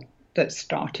people that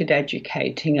started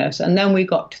educating us. And then we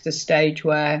got to the stage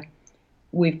where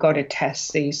we've got to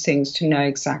test these things to know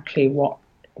exactly what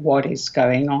is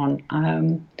going on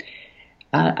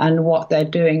and what they're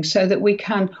doing, so that we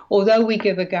can, although we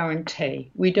give a guarantee,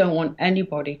 we don't want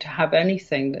anybody to have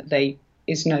anything that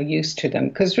is no use to them,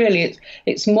 because really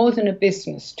it's more than a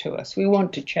business to us. We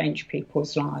want to change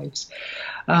people's lives.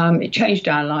 It changed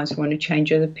our lives. We want to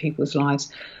change other people's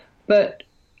lives. But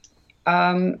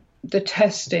the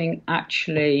testing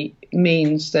actually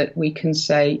means that we can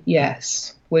say,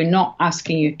 yes, we're not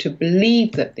asking you to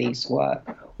believe that these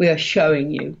work. We are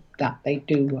showing you that they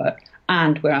do work.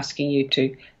 And we're asking you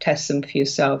to test them for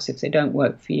yourselves. If they don't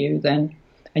work for you, then,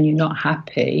 and you're not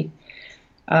happy,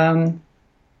 then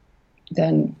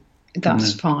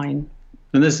that's fine.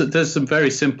 And there's some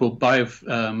very simple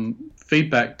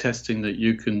biofeedback testing that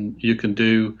you can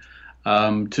do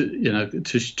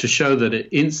to show that it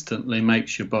instantly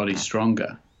makes your body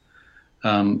stronger.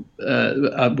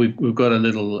 We've got a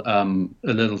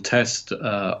little test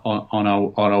on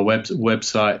our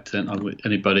website, and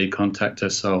anybody contact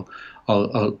us,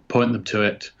 I'll point them to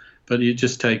it. But it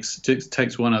just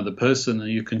takes one other person, and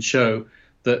you can show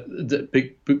that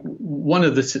one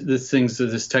of the things that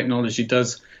this technology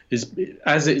does is,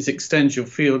 as it extends your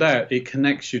field out, it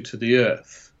connects you to the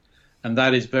earth, and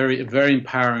that is very, very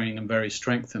empowering and very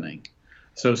strengthening.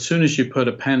 So as soon as you put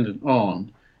a pendant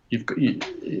on, you've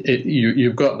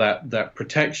got that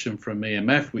protection from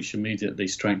EMF, which immediately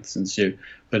strengthens you,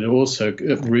 but it also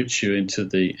roots you into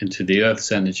the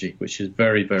Earth's energy, which is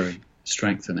very, very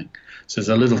strengthening. So there's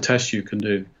a little test you can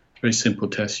do, very simple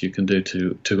test you can do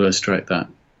to illustrate that.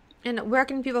 And where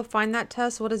can people find that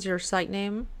test? What is your site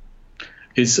name?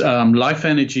 It's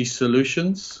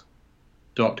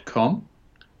lifeenergysolutions.com.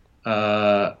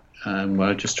 And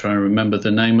I'll just try and remember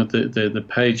the name of the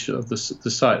page of the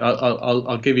site.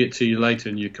 I'll give it to you later,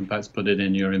 and you can perhaps put it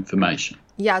in your information.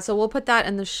 Yeah, so we'll put that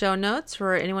in the show notes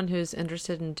for anyone who's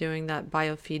interested in doing that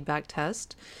biofeedback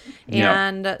test.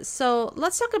 And so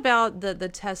let's talk about the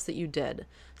test that you did.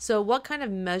 So what kind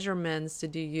of measurements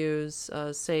did you use,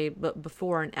 say,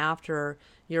 before and after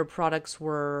your products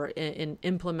were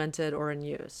implemented or in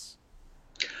use?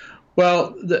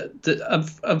 Well,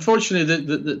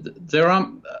 unfortunately, there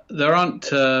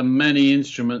aren't many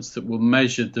instruments that will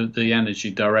measure the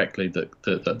energy directly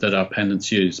that our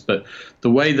pendants use. But the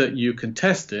way that you can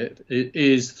test it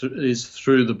is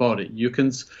through the body. You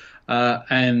can,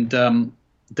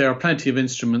 there are plenty of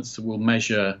instruments that will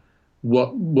measure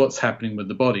what's happening with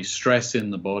the body, stress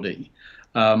in the body.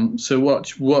 So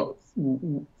what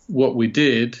we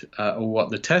did, or what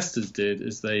the testers did,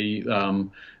 is they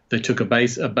took a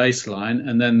baseline,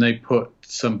 and then they put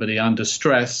somebody under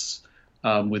stress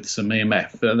with some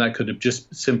EMF, and that could have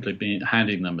just simply been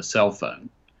handing them a cell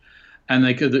phone, and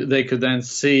they could then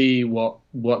see what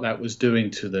that was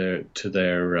doing to their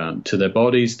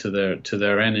bodies, to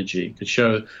their energy. It could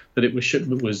show that it was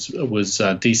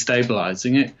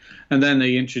destabilizing it, and then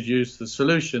they introduced the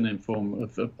solution in form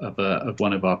of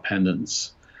one of our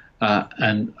pendants,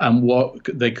 and what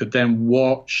they could then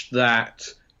watch that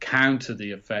counter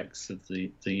the effects of the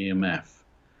EMF.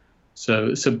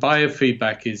 So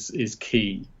biofeedback is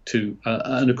key to,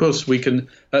 and of course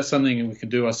that's something we can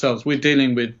do ourselves. We're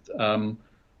dealing with a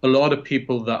lot of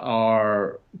people that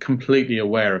are completely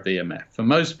aware of EMF. For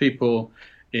most people,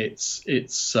 it's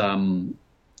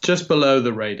just below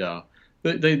the radar.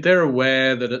 They're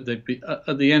aware that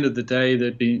at the end of the day,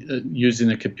 they'd be using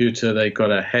a computer, they've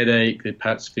got a headache, they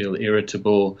perhaps feel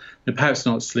irritable, they're perhaps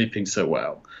not sleeping so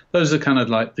well. Those are kind of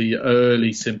like the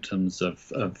early symptoms of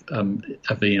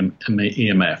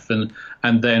EMF.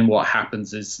 And then what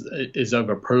happens is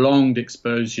over prolonged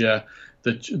exposure,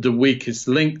 the weakest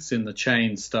links in the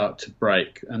chain start to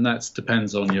break, and that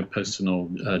depends on your personal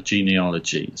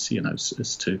genealogies,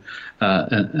 as to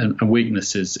and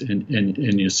weaknesses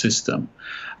in your system.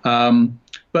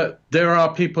 But there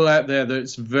are people out there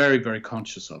that's very, very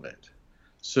conscious of it.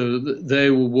 So they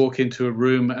will walk into a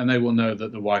room and they will know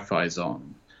that the Wi-Fi is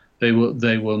on. They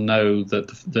will know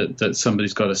that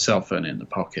somebody's got a cell phone in the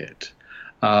pocket.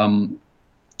 And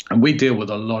we deal with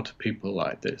a lot of people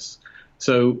like this.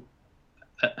 So,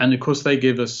 and of course they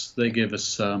give us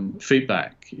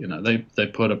feedback. You know, they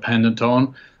put a pendant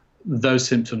on, those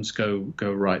symptoms go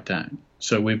right down.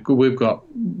 So we've got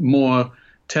more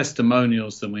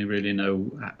testimonials than we really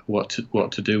know what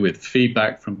to do with.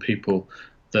 Feedback from people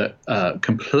that are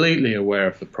completely aware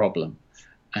of the problem,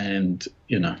 and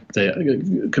you know they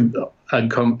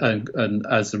and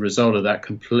as a result of that,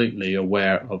 completely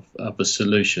aware of a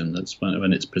solution that's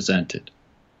when it's presented.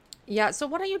 Yeah. So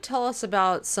why don't you tell us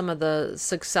about some of the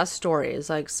success stories,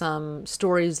 like some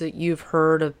stories that you've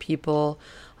heard of people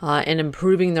in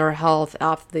improving their health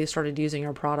after they started using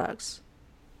your products?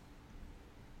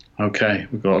 Okay,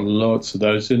 we've got lots of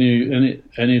those. Any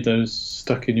of those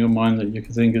stuck in your mind that you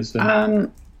can think of?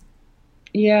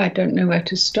 Yeah, I don't know where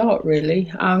to start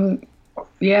really.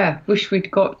 Wish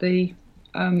we'd got the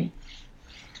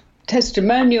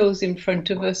testimonials in front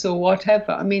of us or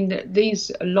whatever. I mean,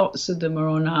 lots of them are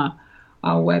on our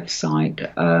website.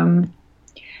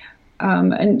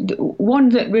 And one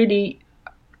that really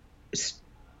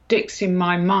sticks in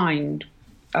my mind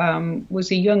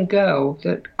was a young girl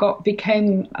that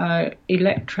became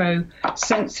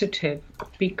electrosensitive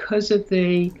because of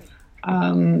the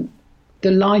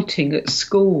lighting at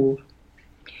school,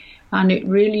 and it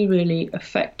really, really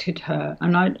affected her.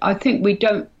 And I think we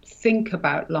don't think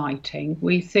about lighting.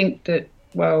 We think that,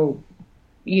 well,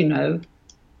 you know,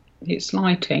 it's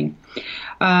lighting,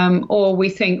 or we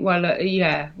think, well,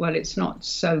 it's not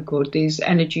so good. These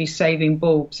energy-saving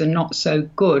bulbs are not so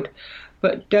good,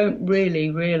 but don't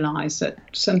really realise that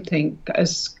something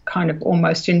as kind of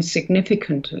almost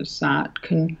insignificant as that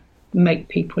can make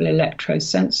people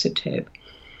electrosensitive.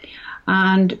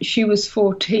 And she was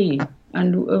 14,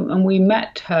 and we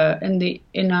met her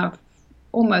in our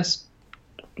almost,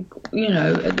 you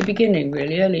know, at the beginning,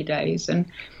 really early days, and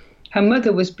her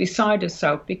mother was beside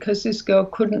herself because this girl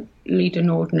couldn't lead an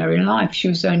ordinary life. She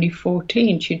was only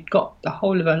 14. She'd got the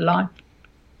whole of her life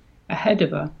ahead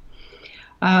of her.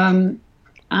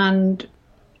 And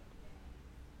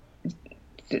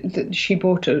she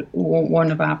bought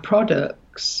one of our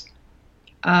products,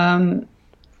 and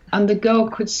the girl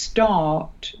could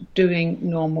start doing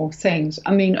normal things.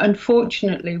 I mean,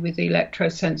 unfortunately, with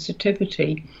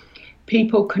electrosensitivity,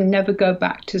 people can never go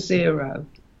back to zero.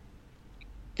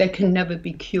 They can never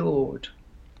be cured.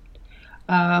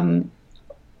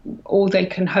 All they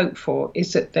can hope for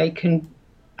is that they can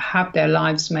have their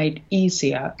lives made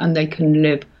easier and they can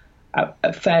live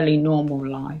a fairly normal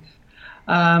life.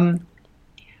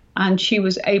 And she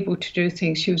was able to do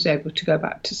things. She was able to go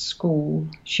back to school.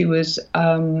 She was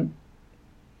able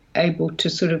to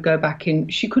sort of go back in.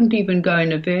 She couldn't even go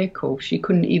in a vehicle. She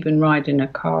couldn't even ride in a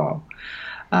car.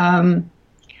 And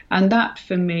that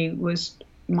for me was,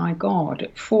 my God,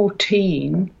 at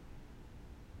 14,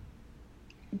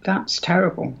 that's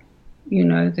terrible. You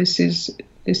know, this is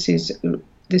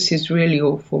really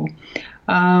awful.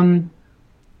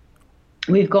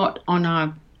 We've got on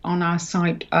our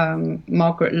site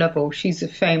Margaret Lovell. She's a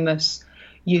famous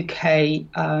UK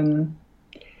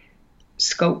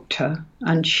sculptor,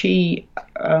 and she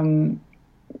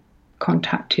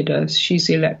contacted us. She's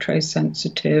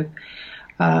electrosensitive,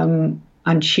 and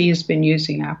she has been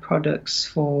using our products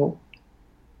for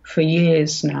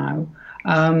years now.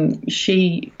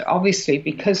 She obviously,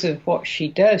 because of what she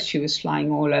does, she was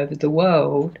flying all over the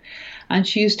world, and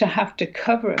she used to have to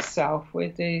cover herself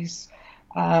with these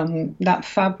that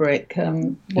fabric,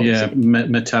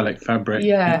 metallic fabric,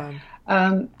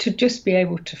 to just be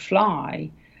able to fly.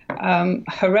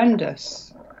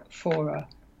 Horrendous for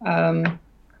her,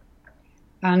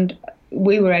 and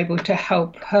we were able to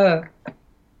help her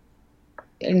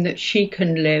in that she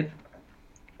can live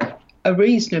a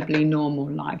reasonably normal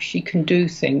life. She can do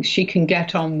things. She can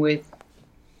get on with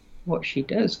what she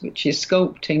does, which is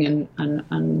sculpting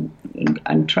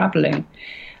and traveling.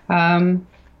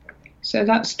 So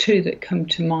that's two that come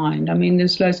to mind. I mean,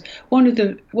 there's loads. One of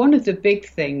the big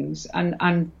things,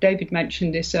 and David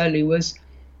mentioned this earlier, was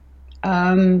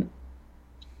night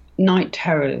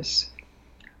terrors.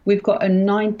 We've got a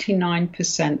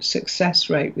 99%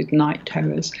 success rate with night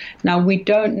terrors. Now, we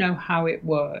don't know how it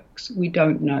works. We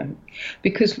don't know,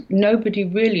 because nobody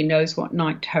really knows what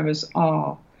night terrors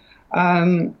are.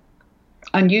 And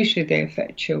usually they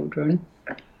affect children,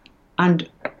 and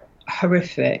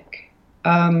horrific.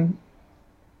 And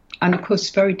of course,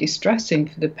 very distressing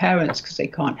for the parents because they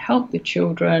can't help the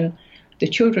children. The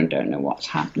children don't know what's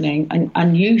happening,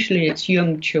 and usually it's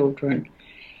young children.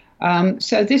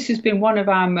 So this has been one of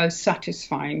our most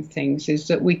satisfying things, is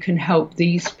that we can help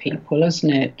these people,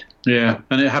 hasn't it? Yeah,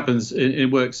 and it happens.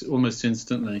 It works almost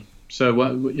instantly. So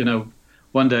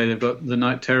one day they've got the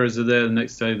night terrors are there, the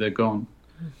next day they're gone.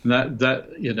 And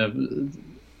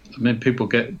I mean,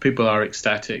 people are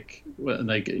ecstatic when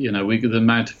they get, the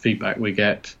amount of feedback we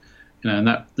get, and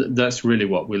that's really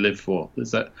what we live for.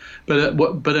 Is that?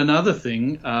 But another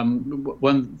thing,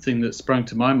 one thing that sprung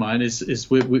to my mind is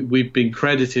we've been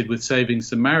credited with saving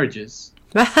some marriages,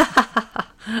 and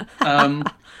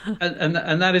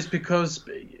that is because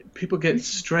people get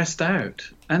stressed out,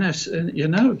 and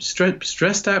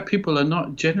stressed out people are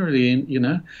not generally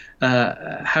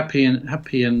happy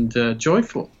and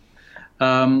joyful.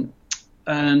 We've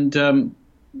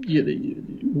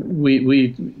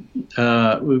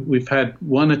had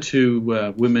one or two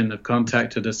women have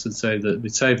contacted us and say that we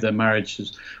saved their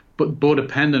marriages, but bought a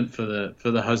pendant for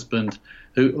the husband,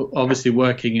 who obviously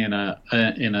working in a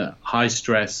high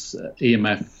stress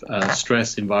EMF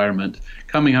stress environment,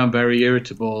 coming home very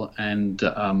irritable and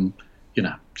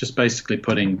just basically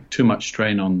putting too much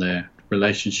strain on their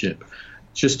relationship.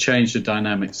 Just changed the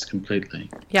dynamics completely.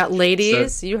 Yeah,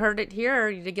 ladies, so, you heard it here.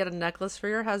 You need to get a necklace for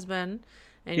your husband,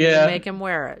 and you can make him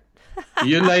wear it.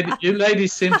 you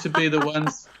ladies seem to be the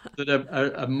ones that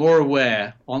are more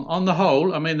aware. On the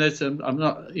whole, I mean, I'm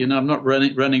not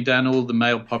running down all the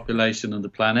male population of the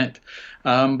planet,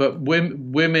 but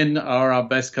women are our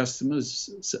best customers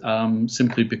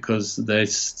simply because they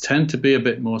tend to be a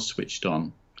bit more switched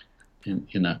on.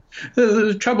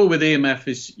 The trouble with EMF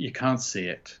is you can't see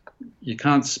it. You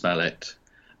can't smell it,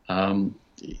 and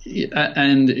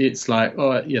it's like,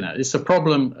 it's a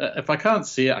problem. If I can't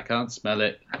see it, I can't smell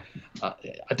it.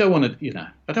 I don't want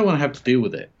to, I don't want to have to deal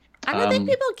with it. I think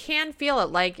people can feel it,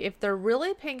 like if they're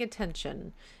really paying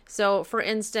attention. So, for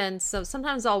instance,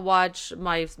 sometimes I'll watch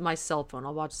my cell phone.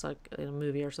 I'll watch like a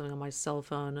movie or something on my cell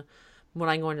phone when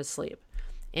I'm going to sleep.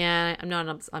 And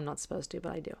I'm not supposed to,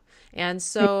 but I do. And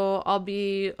so I'll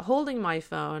be holding my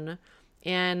phone,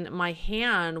 and my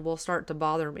hand will start to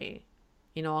bother me.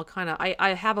 I'll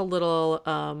I have a little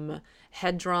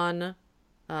Hedron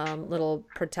little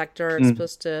protector. It's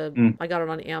supposed to, I got it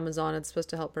on Amazon. It's supposed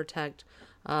to help protect,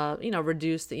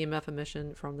 reduce the EMF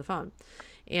emission from the phone.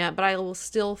 But I will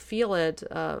still feel it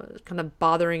kind of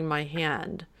bothering my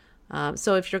hand.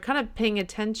 So if you're kind of paying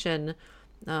attention,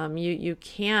 you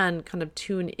can kind of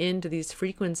tune into these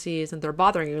frequencies and they're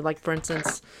bothering you. Like, for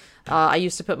instance, I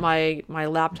used to put my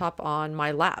laptop on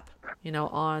my lap,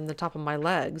 on the top of my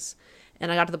legs.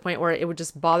 And I got to the point where it would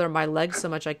just bother my legs so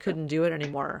much I couldn't do it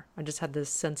anymore. I just had this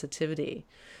sensitivity.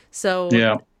 So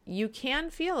you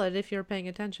can feel it if you're paying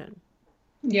attention.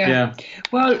 Yeah.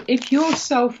 Well, if your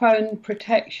cell phone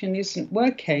protection isn't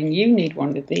working, you need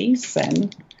one of these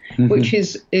then, which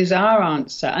is our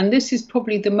answer. And this is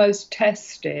probably the most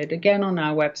tested, again, on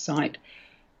our website,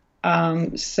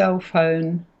 cell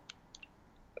phone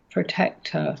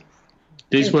protector.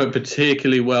 These work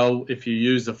particularly well if you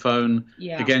use the phone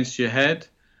against your head.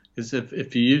 Because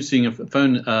if you're using a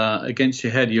phone against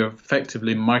your head, you're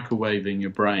effectively microwaving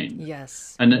your brain.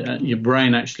 Yes. And your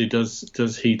brain actually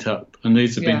does heat up. And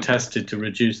these have been tested to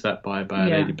reduce that by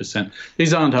about 80%.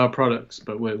 These aren't our products,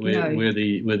 but we're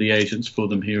the agents for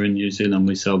them here in New Zealand.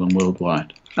 We sell them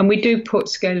worldwide. And we do put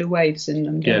scalar waves in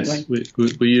them, don't we?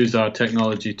 Yes, we use our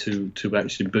technology to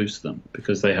actually boost them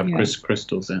because they have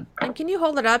crystals in. And can you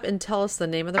hold it up and tell us the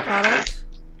name of the product?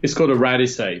 It's called a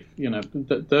Radisafe.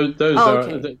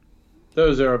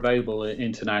 Those are available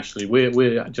internationally. We're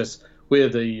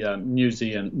the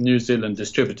New Zealand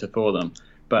distributor for them.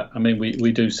 But I mean,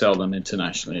 we do sell them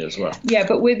internationally as well. Yeah,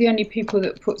 but we're the only people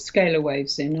that put scalar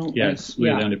waves in, aren't we? Yes,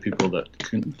 we're the only people that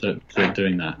are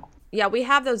doing that. Yeah, we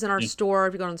have those in our store.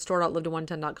 If you go on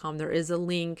store.live110.com, there is a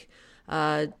link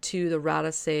to the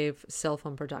Radisafe cell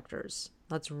phone protectors.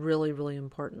 That's really, really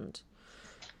important.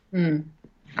 And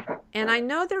I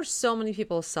know there's so many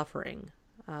people suffering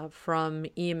from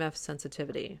EMF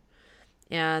sensitivity.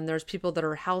 And there's people that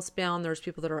are housebound. There's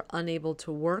people that are unable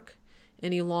to work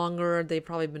any longer. They've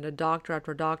probably been to doctor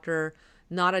after doctor.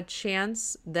 Not a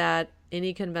chance that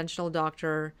any conventional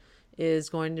doctor is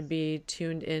going to be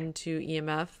tuned into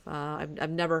EMF. I've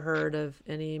never heard of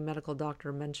any medical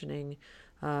doctor mentioning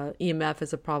EMF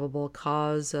as a probable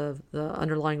cause of the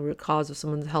underlying root cause of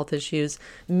someone's health issues.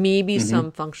 Maybe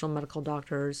some functional medical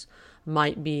doctors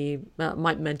might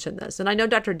mention this. And I know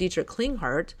Dr. Dietrich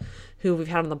Klinghardt, who we've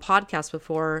had on the podcast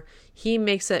before, he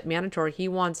makes it mandatory. He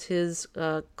wants his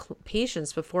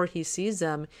patients, before he sees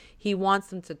them, he wants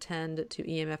them to tend to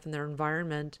EMF in their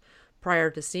environment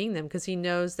prior to seeing them, because he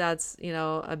knows that's,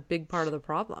 a big part of the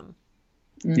problem.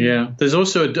 Yeah, there's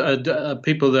also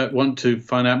people that want to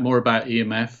find out more about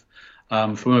EMF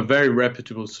from a very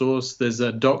reputable source. There's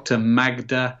a Dr.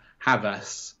 Magda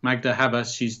Havas. Magda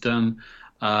Havas, she's done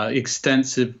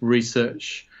extensive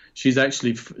research. She's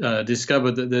actually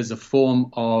discovered that there's a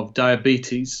form of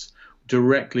diabetes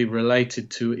directly related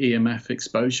to EMF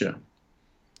exposure.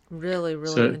 Really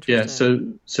interesting. Yeah,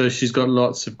 so she's got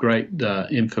lots of great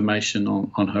information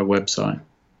on her website.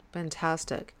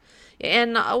 Fantastic.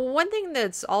 And one thing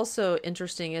that's also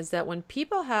interesting is that when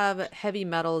people have heavy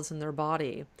metals in their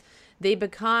body, they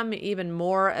become even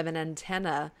more of an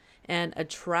antenna and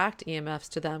attract EMFs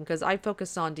to them, because I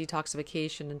focus on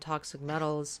detoxification and toxic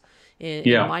metals in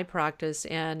my practice,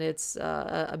 and it's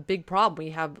a big problem. We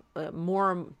have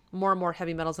more and more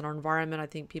heavy metals in our environment. I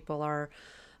think people are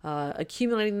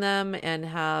accumulating them and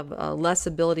have less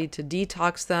ability to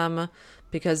detox them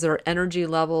because their energy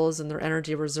levels and their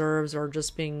energy reserves are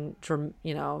just being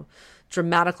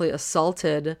dramatically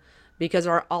assaulted, because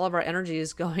all of our energy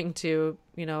is going to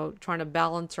trying to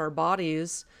balance our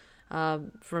bodies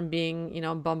from being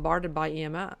bombarded by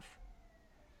EMF.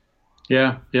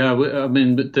 Yeah. I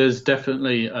mean, but there's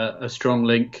definitely a strong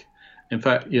link. In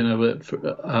fact, people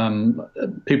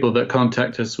that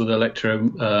contact us with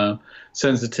electro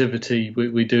sensitivity,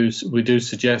 we do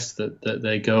suggest that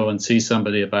they go and see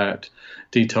somebody about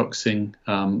detoxing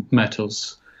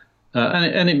metals,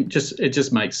 and it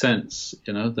just makes sense,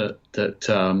 that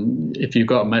if you've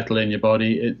got metal in your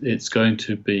body, it's going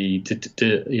to be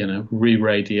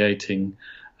re-radiating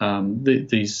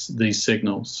these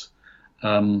signals.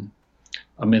 I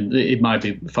mean, it might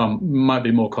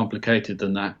be more complicated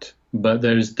than that. But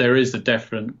there is a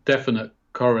definite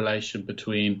correlation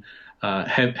between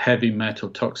heavy metal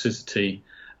toxicity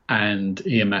and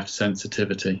EMF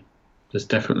sensitivity. There's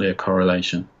definitely a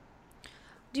correlation.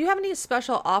 Do you have any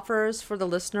special offers for the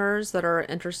listeners that are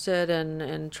interested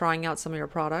in trying out some of your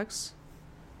products?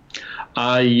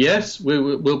 Yes,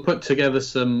 we'll put together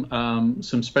some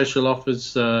special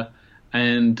offers,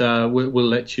 and we'll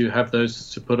let you have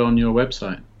those to put on your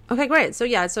website. Okay, great. So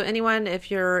anyone,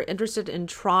 if you're interested in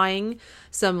trying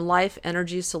some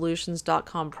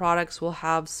lifeenergysolutions.com products, we'll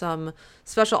have some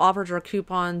special offers or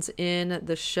coupons in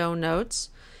the show notes.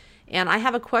 And I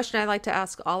have a question I'd like to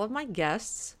ask all of my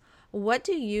guests. What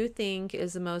do you think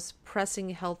is the most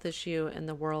pressing health issue in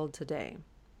the world today?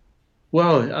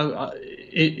 Well,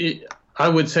 I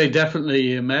would say definitely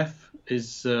EMF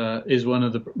is one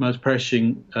of the most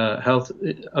pressing health.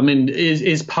 I mean,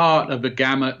 is part of a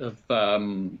gamut of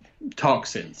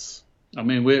toxins. I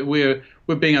mean, we're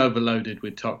being overloaded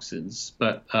with toxins,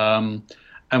 but and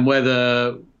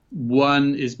whether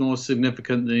one is more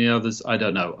significant than the others, I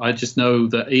don't know. I just know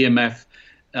that EMF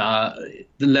the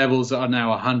levels are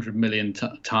now 100 million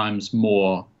times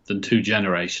more than 2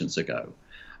 generations ago.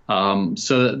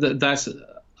 So that's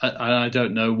I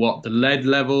don't know what the lead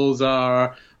levels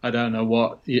are. I don't know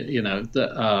what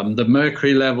the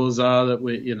mercury levels are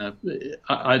that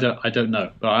I don't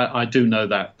know, but I do know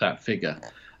that figure.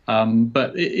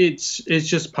 But it's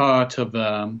just part of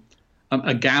a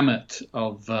gamut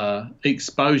of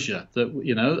exposure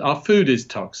that our food is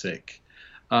toxic.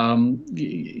 These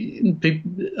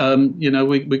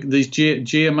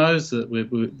GMOs that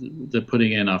they're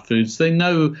putting in our foods, they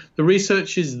know the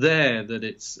research is there that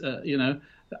it's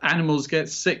animals get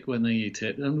sick when they eat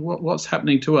it, and what's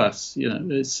happening to us?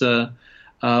 It's and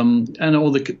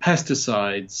all the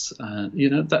pesticides,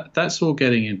 that's all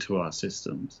getting into our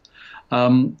systems.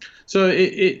 So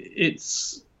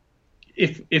it's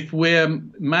if we're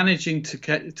managing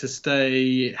to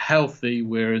stay healthy,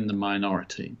 we're in the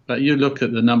minority. But you look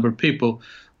at the number of people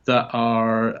that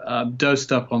are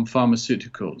dosed up on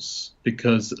pharmaceuticals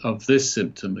because of this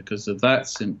symptom, because of that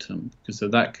symptom, because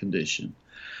of that condition.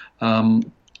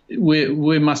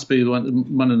 We must be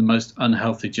one of the most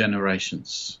unhealthy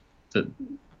generations that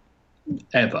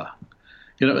ever.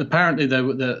 Apparently they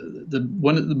were the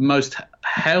one of the most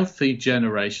healthy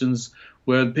generations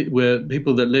were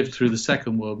people that lived through the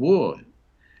Second World War,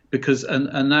 because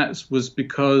that was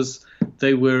because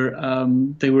they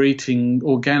were eating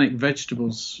organic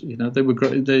vegetables. They were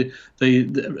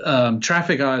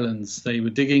traffic islands. They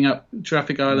were digging up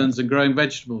traffic islands and growing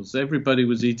vegetables. Everybody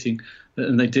was eating,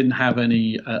 and they didn't have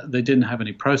any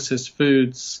processed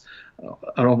foods.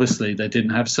 Or obviously, they didn't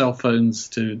have cell phones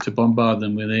to bombard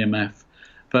them with EMF.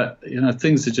 But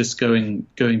things are just going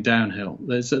downhill.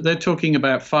 They're talking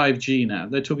about 5G now.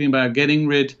 They're talking about getting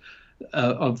rid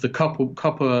of the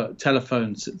copper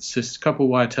telephone system, copper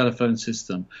wire telephone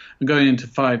system, and going into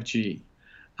 5G.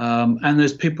 And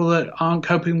there's people that aren't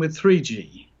coping with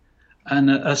 3G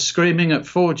and are screaming at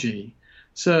 4G.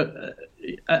 So,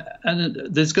 and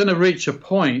there's going to reach a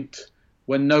point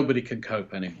when nobody can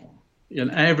cope anymore,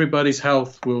 and everybody's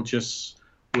health will just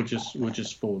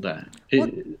fall down.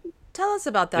 Tell us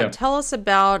about that. Yeah. Tell us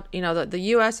about, the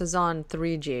U.S. is on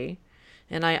 3G,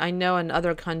 and I know in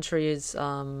other countries,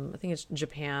 I think it's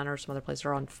Japan or some other place,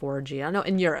 are on 4G. I know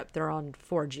in Europe they're on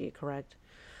 4G, correct?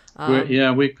 We've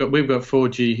got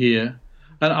 4G here,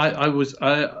 and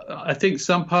I think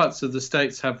some parts of the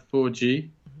states have 4G,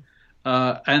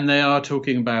 and they are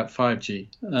talking about 5G.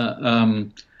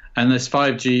 And this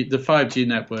 5G, the 5G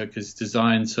network is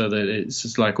designed so that it's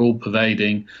just like all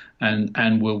pervading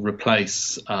and will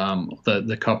replace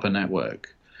the copper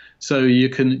network. So you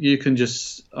can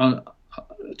just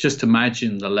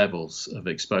imagine the levels of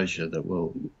exposure that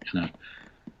will,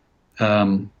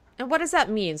 And what does that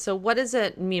mean? So what does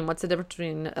it mean? What's the difference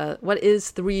between what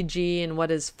is 3G and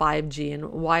what is 5G, and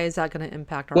why is that going to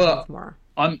impact our health more?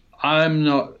 I'm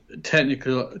not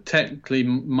technically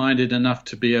minded enough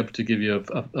to be able to give you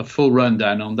a full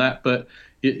rundown on that, but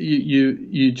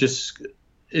you just,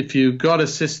 if you've got a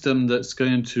system that's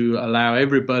going to allow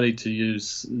everybody to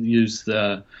use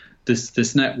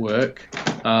this network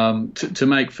to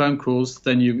make phone calls,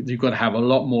 then you've got to have a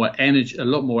lot more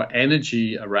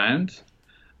energy around.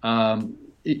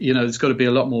 There's got to be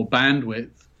a lot more bandwidth.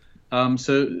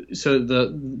 So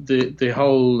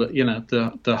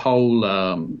the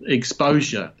whole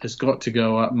exposure has got to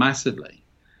go up massively.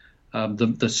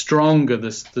 The stronger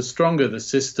the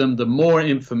system, the more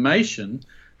information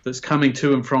that's coming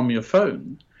to and from your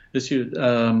phone,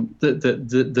 then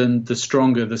the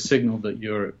stronger the signal that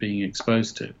you're being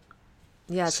exposed to.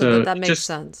 Yeah, so that makes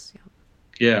sense.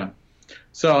 Yeah.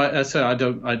 So I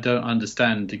don't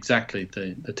understand exactly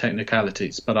the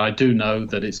technicalities, but I do know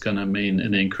that it's going to mean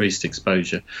an increased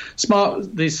exposure.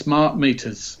 These smart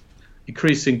meters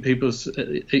increasing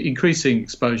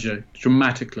exposure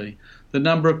dramatically. The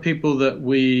number of people that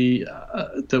we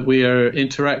are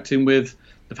interacting with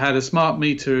have had a smart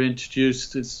meter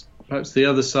introduced. It's perhaps the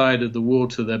other side of the wall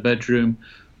to their bedroom.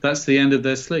 That's the end of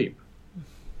their sleep.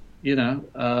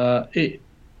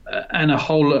 And a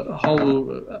whole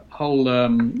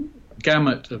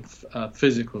gamut of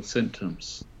physical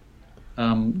symptoms.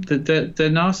 They're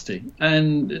nasty,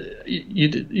 and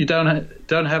you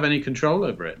don't have any control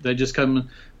over it. They just come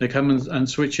and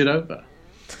switch it over.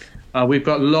 We've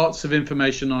got lots of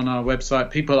information on our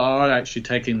website. People are actually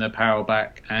taking their power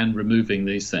back and removing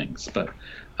these things, but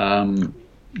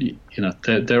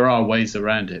there are ways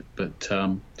around it. But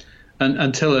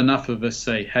until enough of us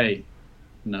say, hey,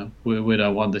 no, we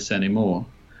don't want this anymore,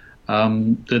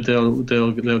 that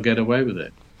they'll get away with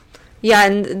it. Yeah,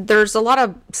 and there's a lot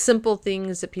of simple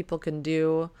things that people can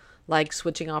do, like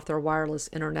switching off their wireless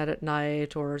internet at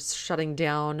night or shutting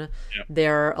down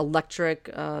their electric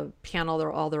panel,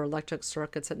 all their electric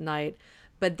circuits at night.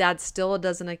 But that still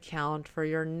doesn't account for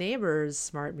your neighbor's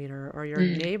smart meter or your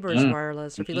neighbor's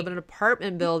wireless. Or if you live in an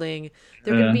apartment building,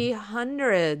 there can be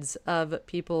hundreds of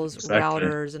people's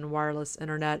routers and wireless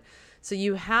internet. So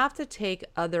you have to take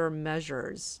other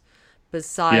measures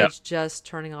besides just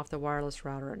turning off the wireless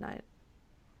router at night.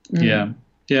 Yeah.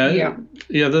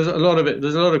 There's a lot of it.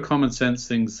 There's a lot of common sense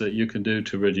things that you can do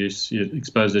to reduce your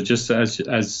exposure, just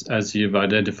as you've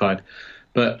identified.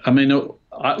 But I mean,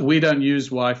 we don't use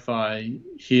Wi-Fi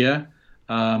here.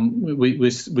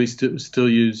 We still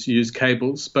use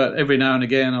cables, but every now and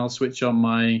again I'll switch on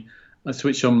the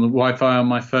Wi-Fi on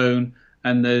my phone,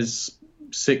 and there's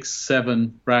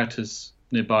 6-7 routers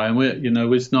nearby, and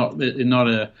it's not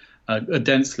a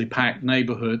densely packed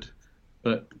neighborhood,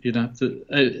 but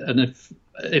and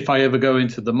if I ever go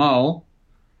into the mall,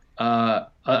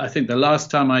 I think the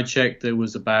last time I checked there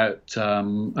was about I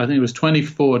think it was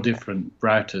 24 different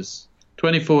routers,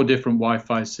 24 different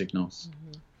Wi-Fi signals.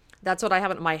 Mm-hmm. That's what I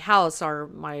have at my house.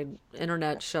 My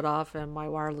internet shut off and my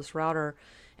wireless router,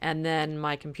 and then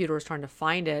my computer was trying to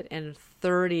find it, and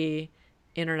 30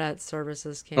 internet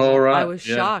services came up. Right. I was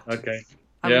shocked. Okay.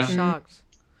 I was shocked.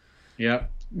 Yeah.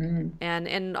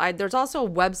 And there's also a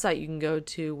website you can go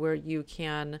to where you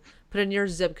can put in your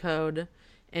zip code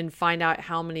and find out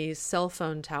how many cell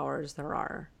phone towers there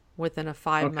are within a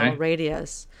 5-mile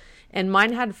radius. And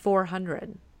mine had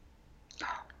 400.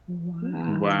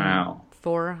 Wow.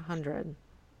 400.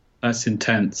 That's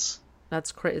intense.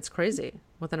 It's crazy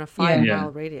within a 5-mile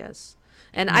radius.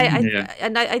 And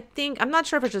I think, I'm not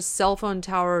sure if it's just cell phone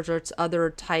towers or it's other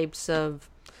types of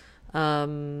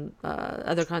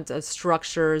other kinds of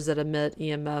structures that emit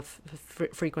EMF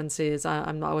frequencies.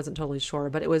 I wasn't totally sure,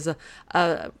 but it was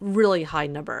a really high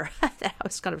number. I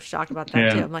was kind of shocked about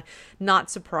that too. I'm like, not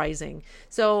surprising.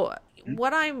 So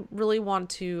what I really want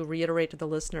to reiterate to the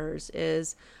listeners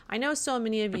is I know so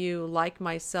many of you, like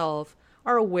myself,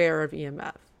 are aware of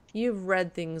EMF. You've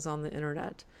read things on the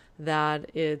internet that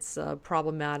it's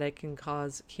problematic and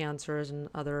cause cancers and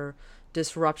other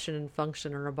disruption and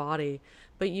function in our body,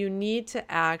 but you need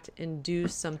to act and do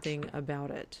something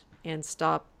about it and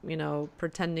stop,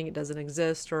 pretending it doesn't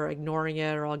exist or ignoring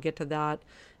it, or I'll get to that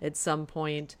at some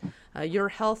point. Your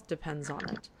health depends on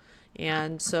it.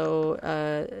 And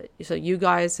so you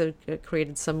guys have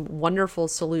created some wonderful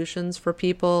solutions for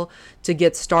people to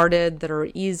get started that are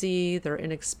easy, they're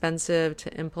inexpensive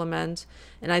to implement.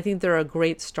 And I think they're a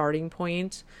great starting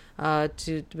point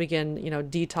to begin,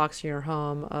 detoxing your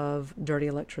home of dirty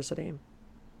electricity.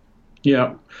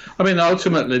 Yeah. I mean,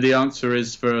 ultimately, the answer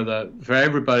is for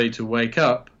everybody to wake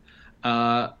up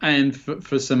and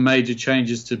for some major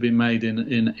changes to be made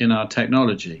in our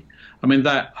technology. I mean,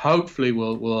 that hopefully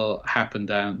will happen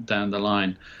down the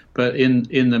line. But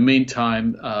in the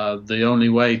meantime, the only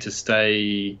way to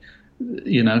stay,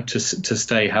 to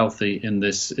stay healthy in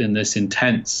this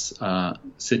intense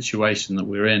situation that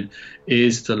we're in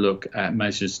is to look at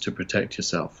measures to protect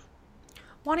yourself.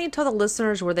 Why don't you tell the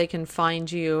listeners where they can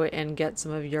find you and get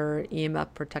some of your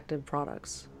EMF protected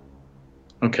products?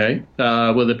 Okay.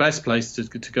 Well, the best place to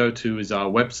go to is our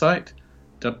website,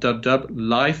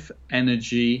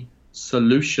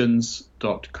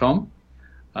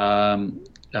 www.lifeenergysolutions.com.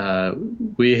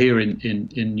 We're here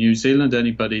in New Zealand. Any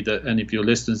of your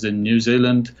listeners in New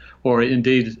Zealand or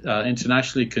indeed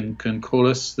internationally can call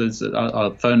us. There's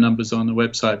our phone numbers on the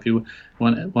website if you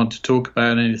want to talk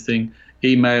about anything.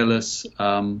 Email us.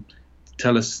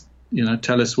 Tell us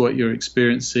what you're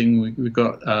experiencing.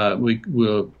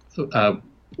 We're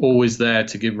always there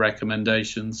to give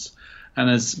recommendations. And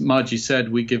as Margie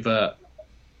said, we give a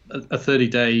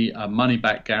 30-day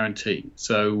money-back guarantee.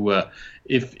 So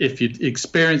if you're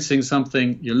experiencing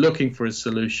something, you're looking for a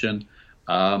solution,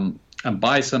 and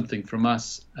buy something from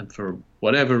us, and for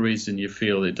whatever reason you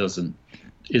feel it isn't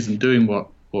doing what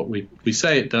we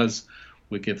say it does,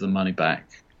 we give the money back.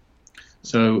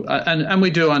 So and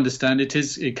we do understand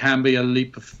it can be a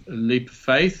leap of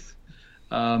faith.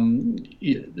 When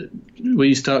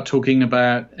you start talking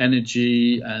about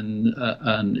energy and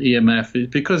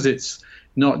EMF, because it's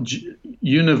not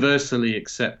universally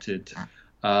accepted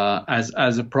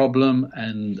as a problem,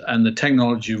 and the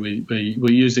technology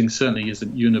we're using certainly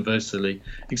isn't universally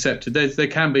accepted. There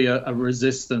can be a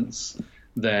resistance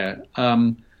there.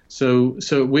 So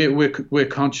we're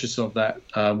conscious of that.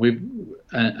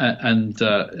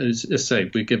 As I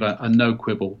say, we give a no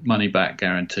quibble money back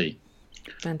guarantee.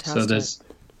 Fantastic.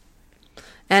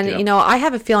 I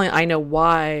have a feeling I know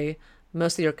why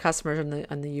most of your customers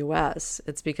in the U.S.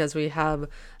 It's because we have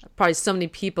probably so many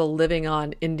people living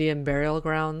on Indian burial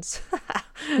grounds,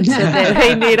 so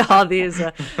they need all these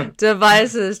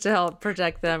devices to help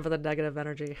protect them from the negative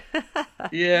energy.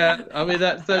 Yeah, I mean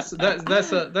that's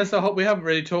a whole. We haven't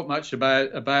really talked much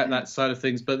about that side of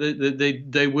things, but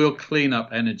they will clean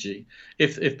up energy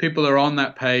if people are on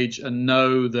that page and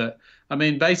know that. I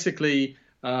mean, basically.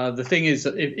 The thing is,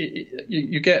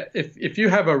 if you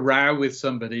have a row with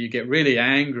somebody, you get really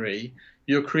angry,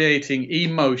 you're creating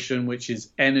emotion, which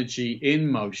is energy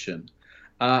in motion.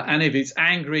 And if it's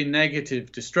angry,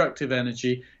 negative, destructive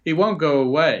energy, it won't go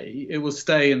away. It will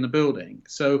stay in the building.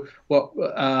 So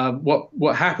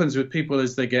what happens with people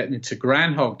is they get into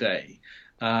Groundhog Day.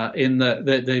 Couples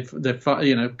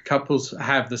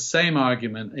have the same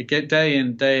argument, they get day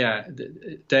in, day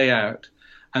out.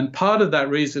 And part of that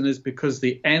reason is because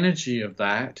the energy of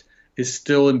that is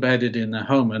still embedded in the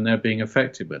home and they're being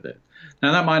affected with it.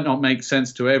 Now, that might not make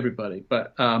sense to everybody,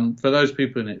 but for those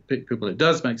people it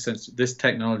does make sense. This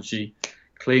technology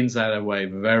cleans that away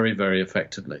very, very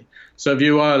effectively. So if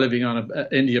you are living on an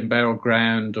Indian burial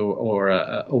ground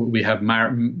or we have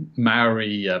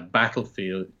Maori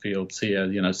battlefields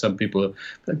here, some people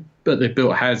but they've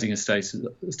built housing estates,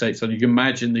 so you can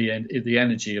imagine the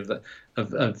energy of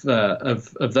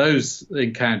those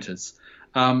encounters.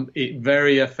 It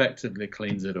very effectively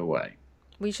cleans it away.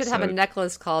 We should have a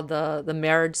necklace called the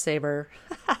marriage saver.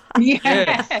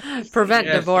 Yes. Prevent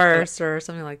divorce or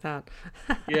something like that.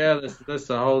 Yeah, that's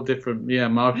a whole different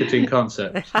marketing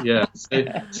concept. Yeah,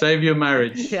 save your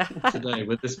marriage today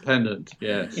with this pendant.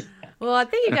 Yes. Well,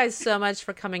 thank you guys so much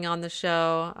for coming on the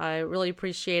show. I really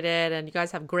appreciate it, and you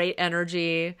guys have great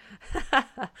energy.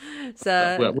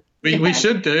 We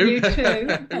should do. You too.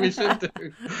 We should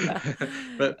do.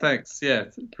 But thanks. Yeah,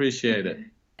 appreciate it.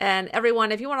 And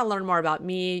everyone, if you want to learn more about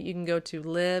me, you can go to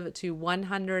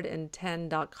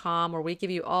live-to110.com, where we give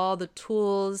you all the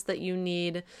tools that you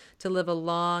need to live a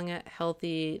long,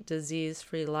 healthy,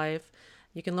 disease-free life.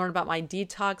 You can learn about my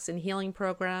detox and healing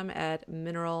program at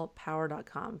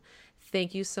mineralpower.com.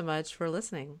 Thank you so much for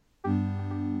listening.